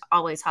mean, there's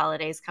always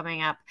holidays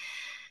coming up,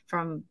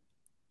 from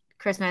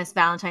Christmas,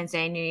 Valentine's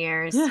Day, New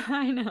Year's,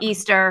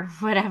 Easter,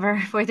 whatever,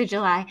 4th of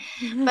July,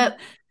 but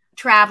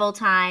travel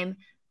time.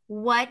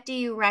 What do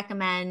you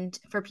recommend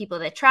for people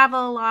that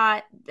travel a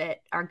lot,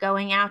 that are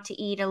going out to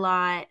eat a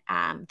lot,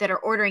 that are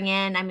ordering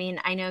in? I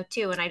mean, I know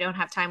too, and I don't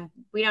have time.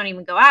 We don't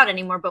even go out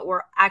anymore, but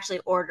we're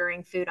actually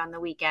ordering food on the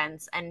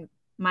weekends. And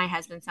my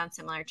husband sounds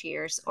similar to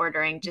yours,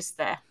 ordering just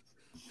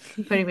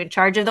put him in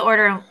charge of the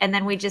order, and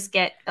then we just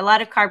get a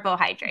lot of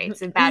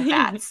carbohydrates and bad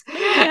fats.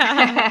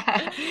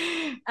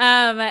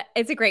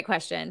 It's a great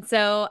question.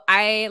 So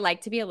I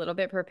like to be a little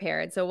bit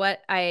prepared. So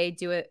what I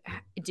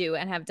do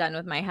and have done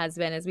with my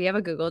husband is we have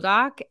a Google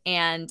Doc,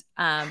 and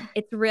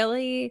it's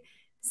really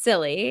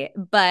silly,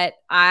 but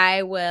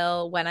I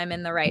will, when I'm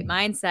in the right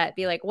mindset,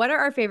 be like, what are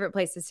our favorite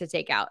places to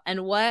take out?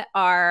 And what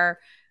are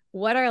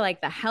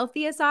like the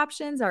healthiest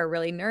options, are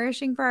really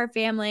nourishing for our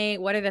family?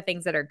 What are the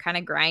things that are kind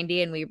of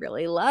grindy and we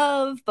really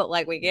love, but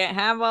like we can't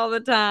have all the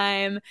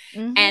time?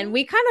 And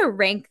we kind of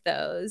rank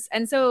those.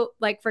 And so,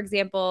 like, for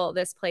example,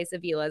 this place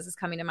Avila's is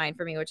coming to mind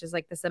for me, which is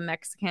like this a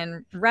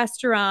Mexican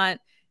restaurant,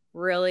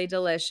 really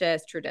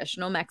delicious,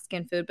 traditional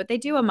Mexican food, but they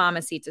do a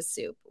mamacita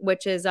soup,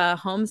 which is a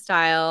home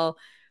style,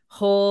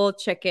 whole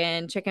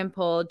chicken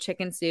pulled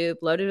chicken soup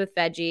loaded with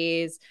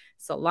veggies,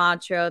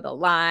 cilantro, the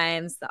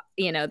limes,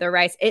 the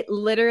rice. It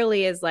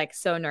literally is like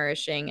so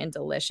nourishing and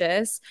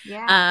delicious.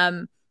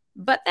 Yeah.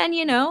 But then,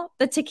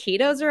 the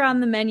taquitos are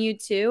on the menu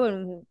too.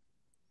 And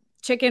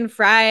chicken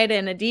fried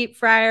in a deep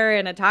fryer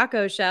in a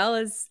taco shell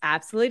is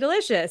absolutely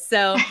delicious.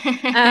 So,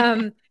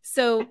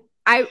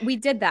 we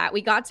did that.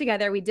 We got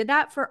together. We did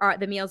that for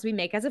the meals we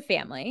make as a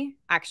family,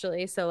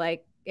 actually. So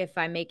like if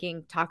I'm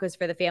making tacos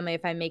for the family,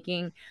 if I'm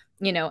making,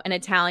 an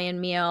Italian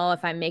meal,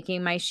 if I'm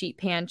making my sheet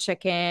pan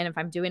chicken, if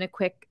I'm doing a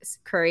quick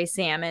curry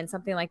salmon,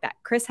 something like that.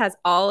 Chris has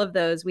all of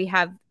those. We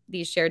have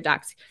these shared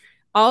docs,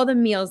 all the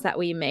meals that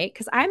we make,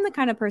 because I'm the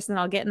kind of person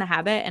that I'll get in the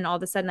habit and all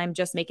of a sudden I'm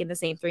just making the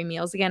same 3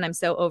 meals again. I'm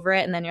so over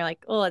it. And then you're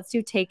like, oh, let's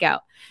do takeout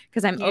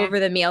because I'm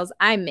over the meals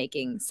I'm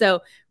making.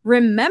 So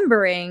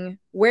remembering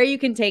where you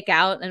can take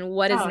out and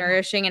what is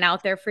nourishing and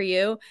out there for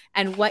you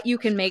and what you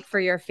can make for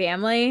your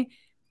family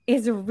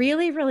is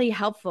really, really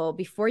helpful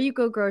before you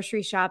go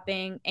grocery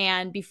shopping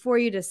and before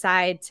you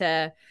decide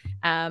to,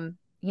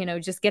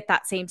 just get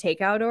that same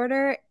takeout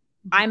order.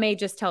 I may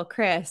just tell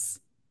Chris,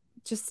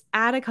 just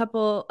add a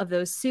couple of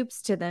those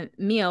soups to the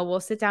meal. We'll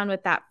sit down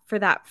with that for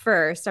that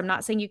first. I'm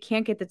not saying you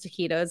can't get the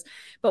taquitos,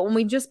 but when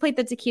we just plate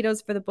the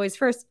taquitos for the boys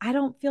first, I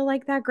don't feel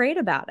like that great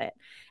about it.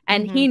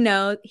 And he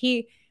knows,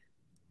 he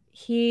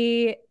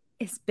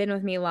has been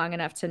with me long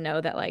enough to know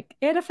that like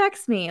it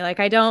affects me. Like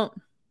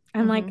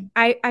I'm like,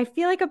 I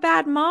feel like a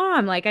bad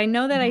mom. Like I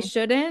know that I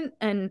shouldn't,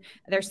 and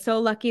they're so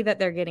lucky that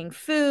they're getting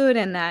food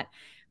and that,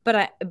 but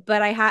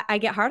I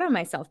get hard on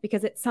myself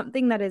because it's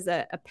something that is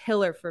a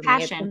pillar for me.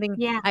 It's something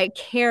I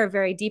care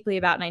very deeply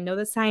about, and I know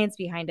the science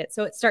behind it.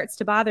 So it starts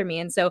to bother me.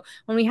 And so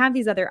when we have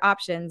these other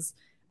options,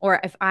 or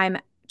if I'm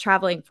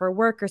traveling for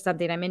work or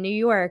something, I'm in New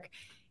York,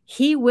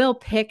 he will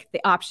pick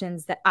the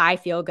options that I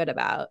feel good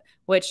about,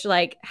 which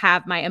like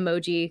have my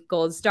emoji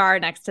gold star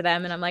next to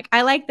them. And I'm like,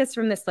 I like this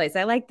from this place.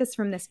 I like this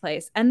from this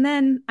place. And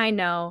then I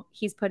know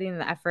he's putting in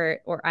the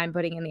effort, or I'm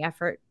putting in the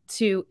effort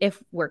to,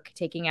 if we're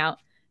taking out,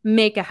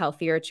 make a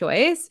healthier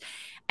choice.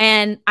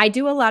 And I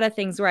do a lot of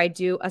things where I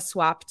do a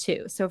swap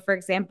too. So for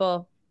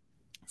example,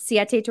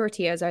 siete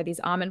tortillas are these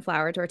almond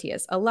flour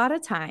tortillas. A lot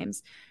of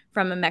times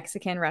from a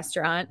Mexican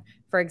restaurant,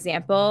 for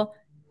example,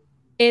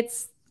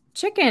 it's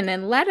chicken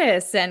and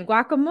lettuce and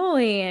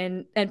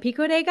guacamole and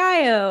pico de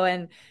gallo.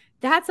 And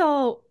that's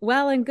all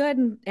well and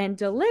good and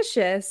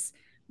delicious.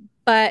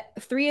 But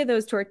 3 of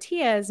those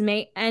tortillas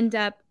may end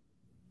up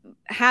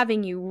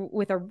having you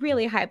with a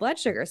really high blood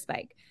sugar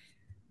spike.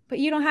 But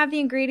you don't have the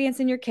ingredients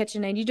in your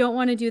kitchen and you don't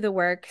want to do the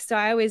work. So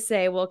I always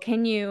say, well,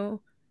 can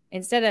you,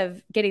 instead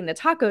of getting the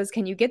tacos,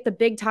 can you get the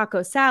big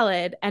taco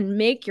salad and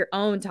make your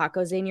own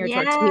tacos in your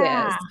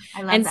tortillas?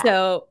 I love that.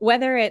 So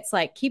whether it's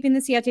like keeping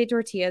the siete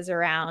tortillas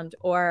around,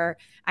 or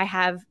I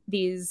have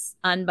these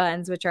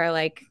unbuns, which are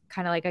like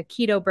kind of like a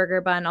keto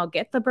burger bun. I'll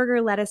get the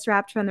burger lettuce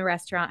wrapped from the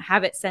restaurant,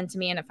 have it sent to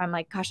me. And if I'm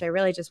like, gosh, I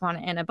really just want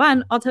it in a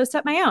bun, I'll toast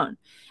up my own.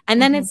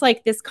 And then it's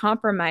like this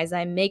compromise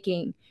I'm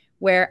making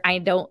where I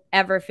don't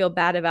ever feel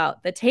bad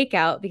about the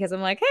takeout because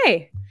I'm like,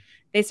 hey,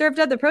 they served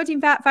up the protein,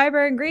 fat,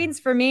 fiber, and greens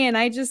for me, and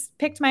I just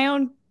picked my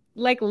own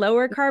like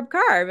lower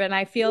carb, and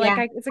I feel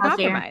like it's a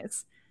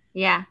compromise.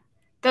 Yeah.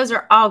 Those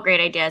are all great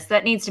ideas.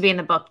 That needs to be in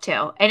the book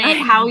too. And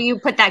how you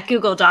put that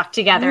Google Doc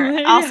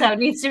together also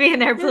needs to be in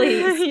there,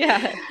 please.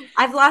 Yeah.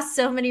 I've lost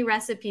so many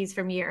recipes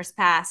from years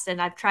past, and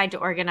I've tried to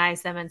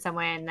organize them in some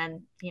way. And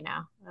then,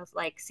 I'll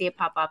like see it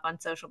pop up on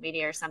social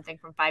media or something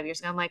from 5 years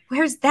ago. I'm like,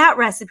 where's that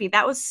recipe?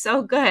 That was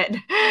so good.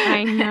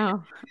 I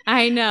know.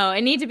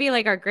 I need to be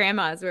like our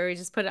grandmas where we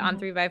just put it on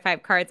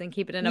 3x5 cards and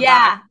keep it in a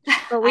box.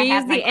 But we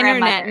use the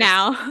internet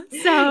now.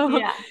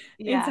 So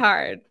it's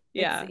hard.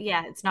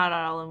 Yeah. It's not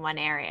all in one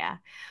area.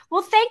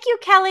 Well, thank you,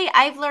 Kelly.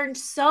 I've learned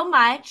so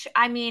much.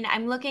 I mean,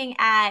 I'm looking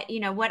at,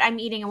 what I'm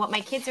eating and what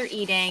my kids are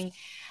eating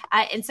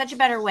in such a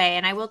better way.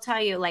 And I will tell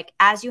you, like,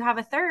 as you have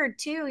a third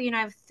too, I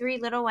have 3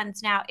 little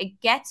ones now, it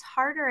gets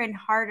harder and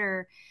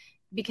harder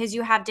because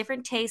you have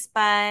different taste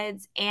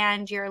buds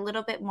and you're a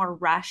little bit more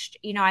rushed.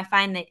 I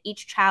find that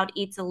each child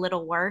eats a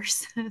little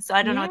worse. So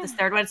I don't know what this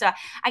third one. So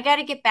I got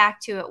to get back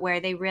to it where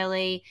they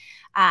really,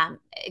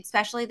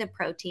 especially the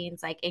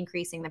proteins, like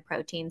increasing the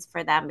proteins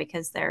for them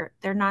because they're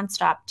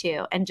nonstop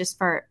too. And just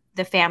for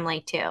the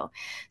family too.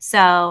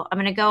 So I'm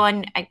going to go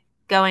on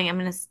I'm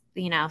going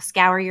to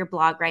scour your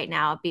blog right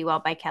now, Be Well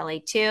by Kelly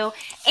too.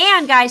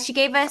 And guys, she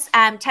gave us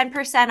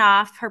 10%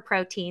 off her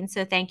protein.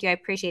 So thank you. I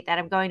appreciate that.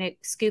 I'm going to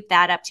scoop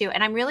that up too.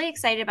 And I'm really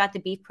excited about the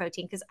beef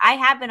protein because I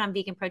have been on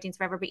vegan proteins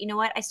forever, but you know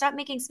what? I stopped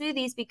making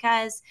smoothies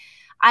because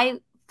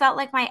I felt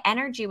like my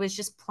energy was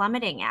just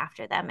plummeting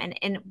after them.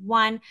 And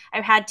one, I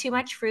had too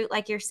much fruit,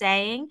 like you're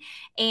saying.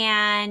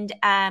 And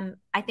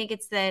I think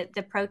it's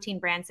the protein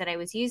brands that I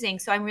was using.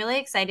 So I'm really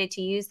excited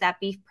to use that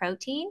beef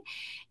protein.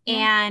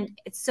 And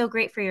it's so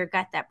great for your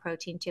gut, that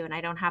protein too. And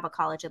I don't have a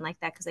collagen like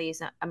that because I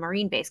use a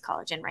marine-based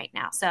collagen right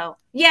now. So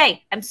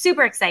yay, I'm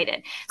super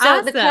excited.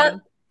 So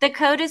awesome. The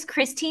code is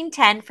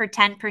Christine10 for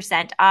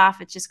 10%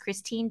 off. It's just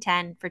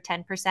Christine10 for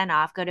 10%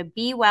 off. Go to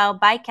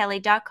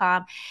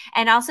BeWellByKelly.com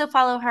and also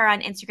follow her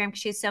on Instagram because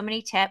she has so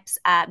many tips.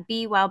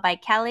 Be Well by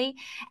Kelly,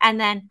 and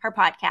then her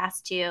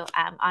podcast too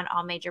on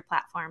all major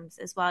platforms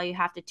as well. You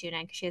have to tune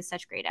in because she has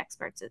such great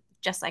experts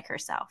just like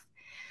herself.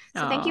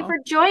 So thank you for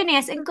joining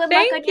us, and good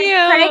luck on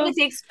your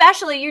pregnancy,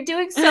 especially. You're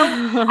doing so,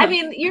 I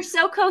mean, you're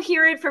so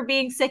coherent for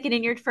being sick and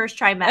in your first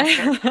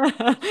trimester.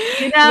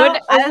 You know,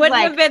 I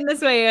wouldn't have been this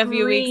way a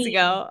few weeks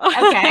ago.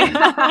 Okay.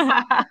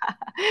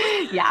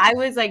 Yeah, I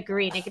was like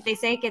green. They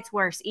say it gets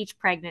worse each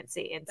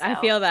pregnancy. And so, I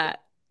feel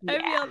that. Yeah.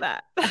 I feel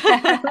that.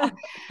 Thanks,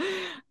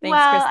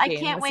 well, Christine.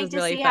 I can't wait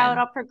to see how it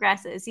all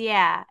progresses.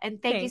 Yeah.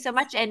 And thank you so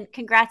much. And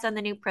congrats on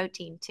the new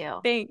protein too.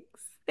 Thanks.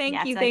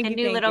 Thank you. So like a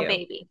new little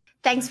baby.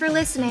 Thanks for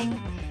listening.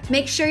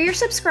 Make sure you're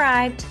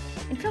subscribed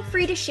and feel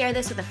free to share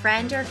this with a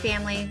friend or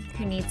family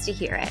who needs to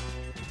hear it.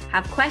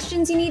 Have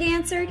questions you need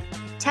answered?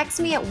 Text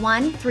me at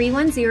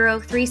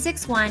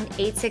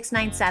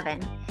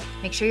 1-310-361-8697.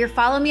 Make sure you're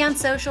following me on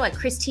social at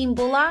Christine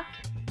Bullock,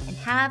 and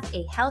have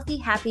a healthy,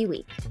 happy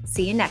week.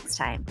 See you next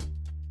time.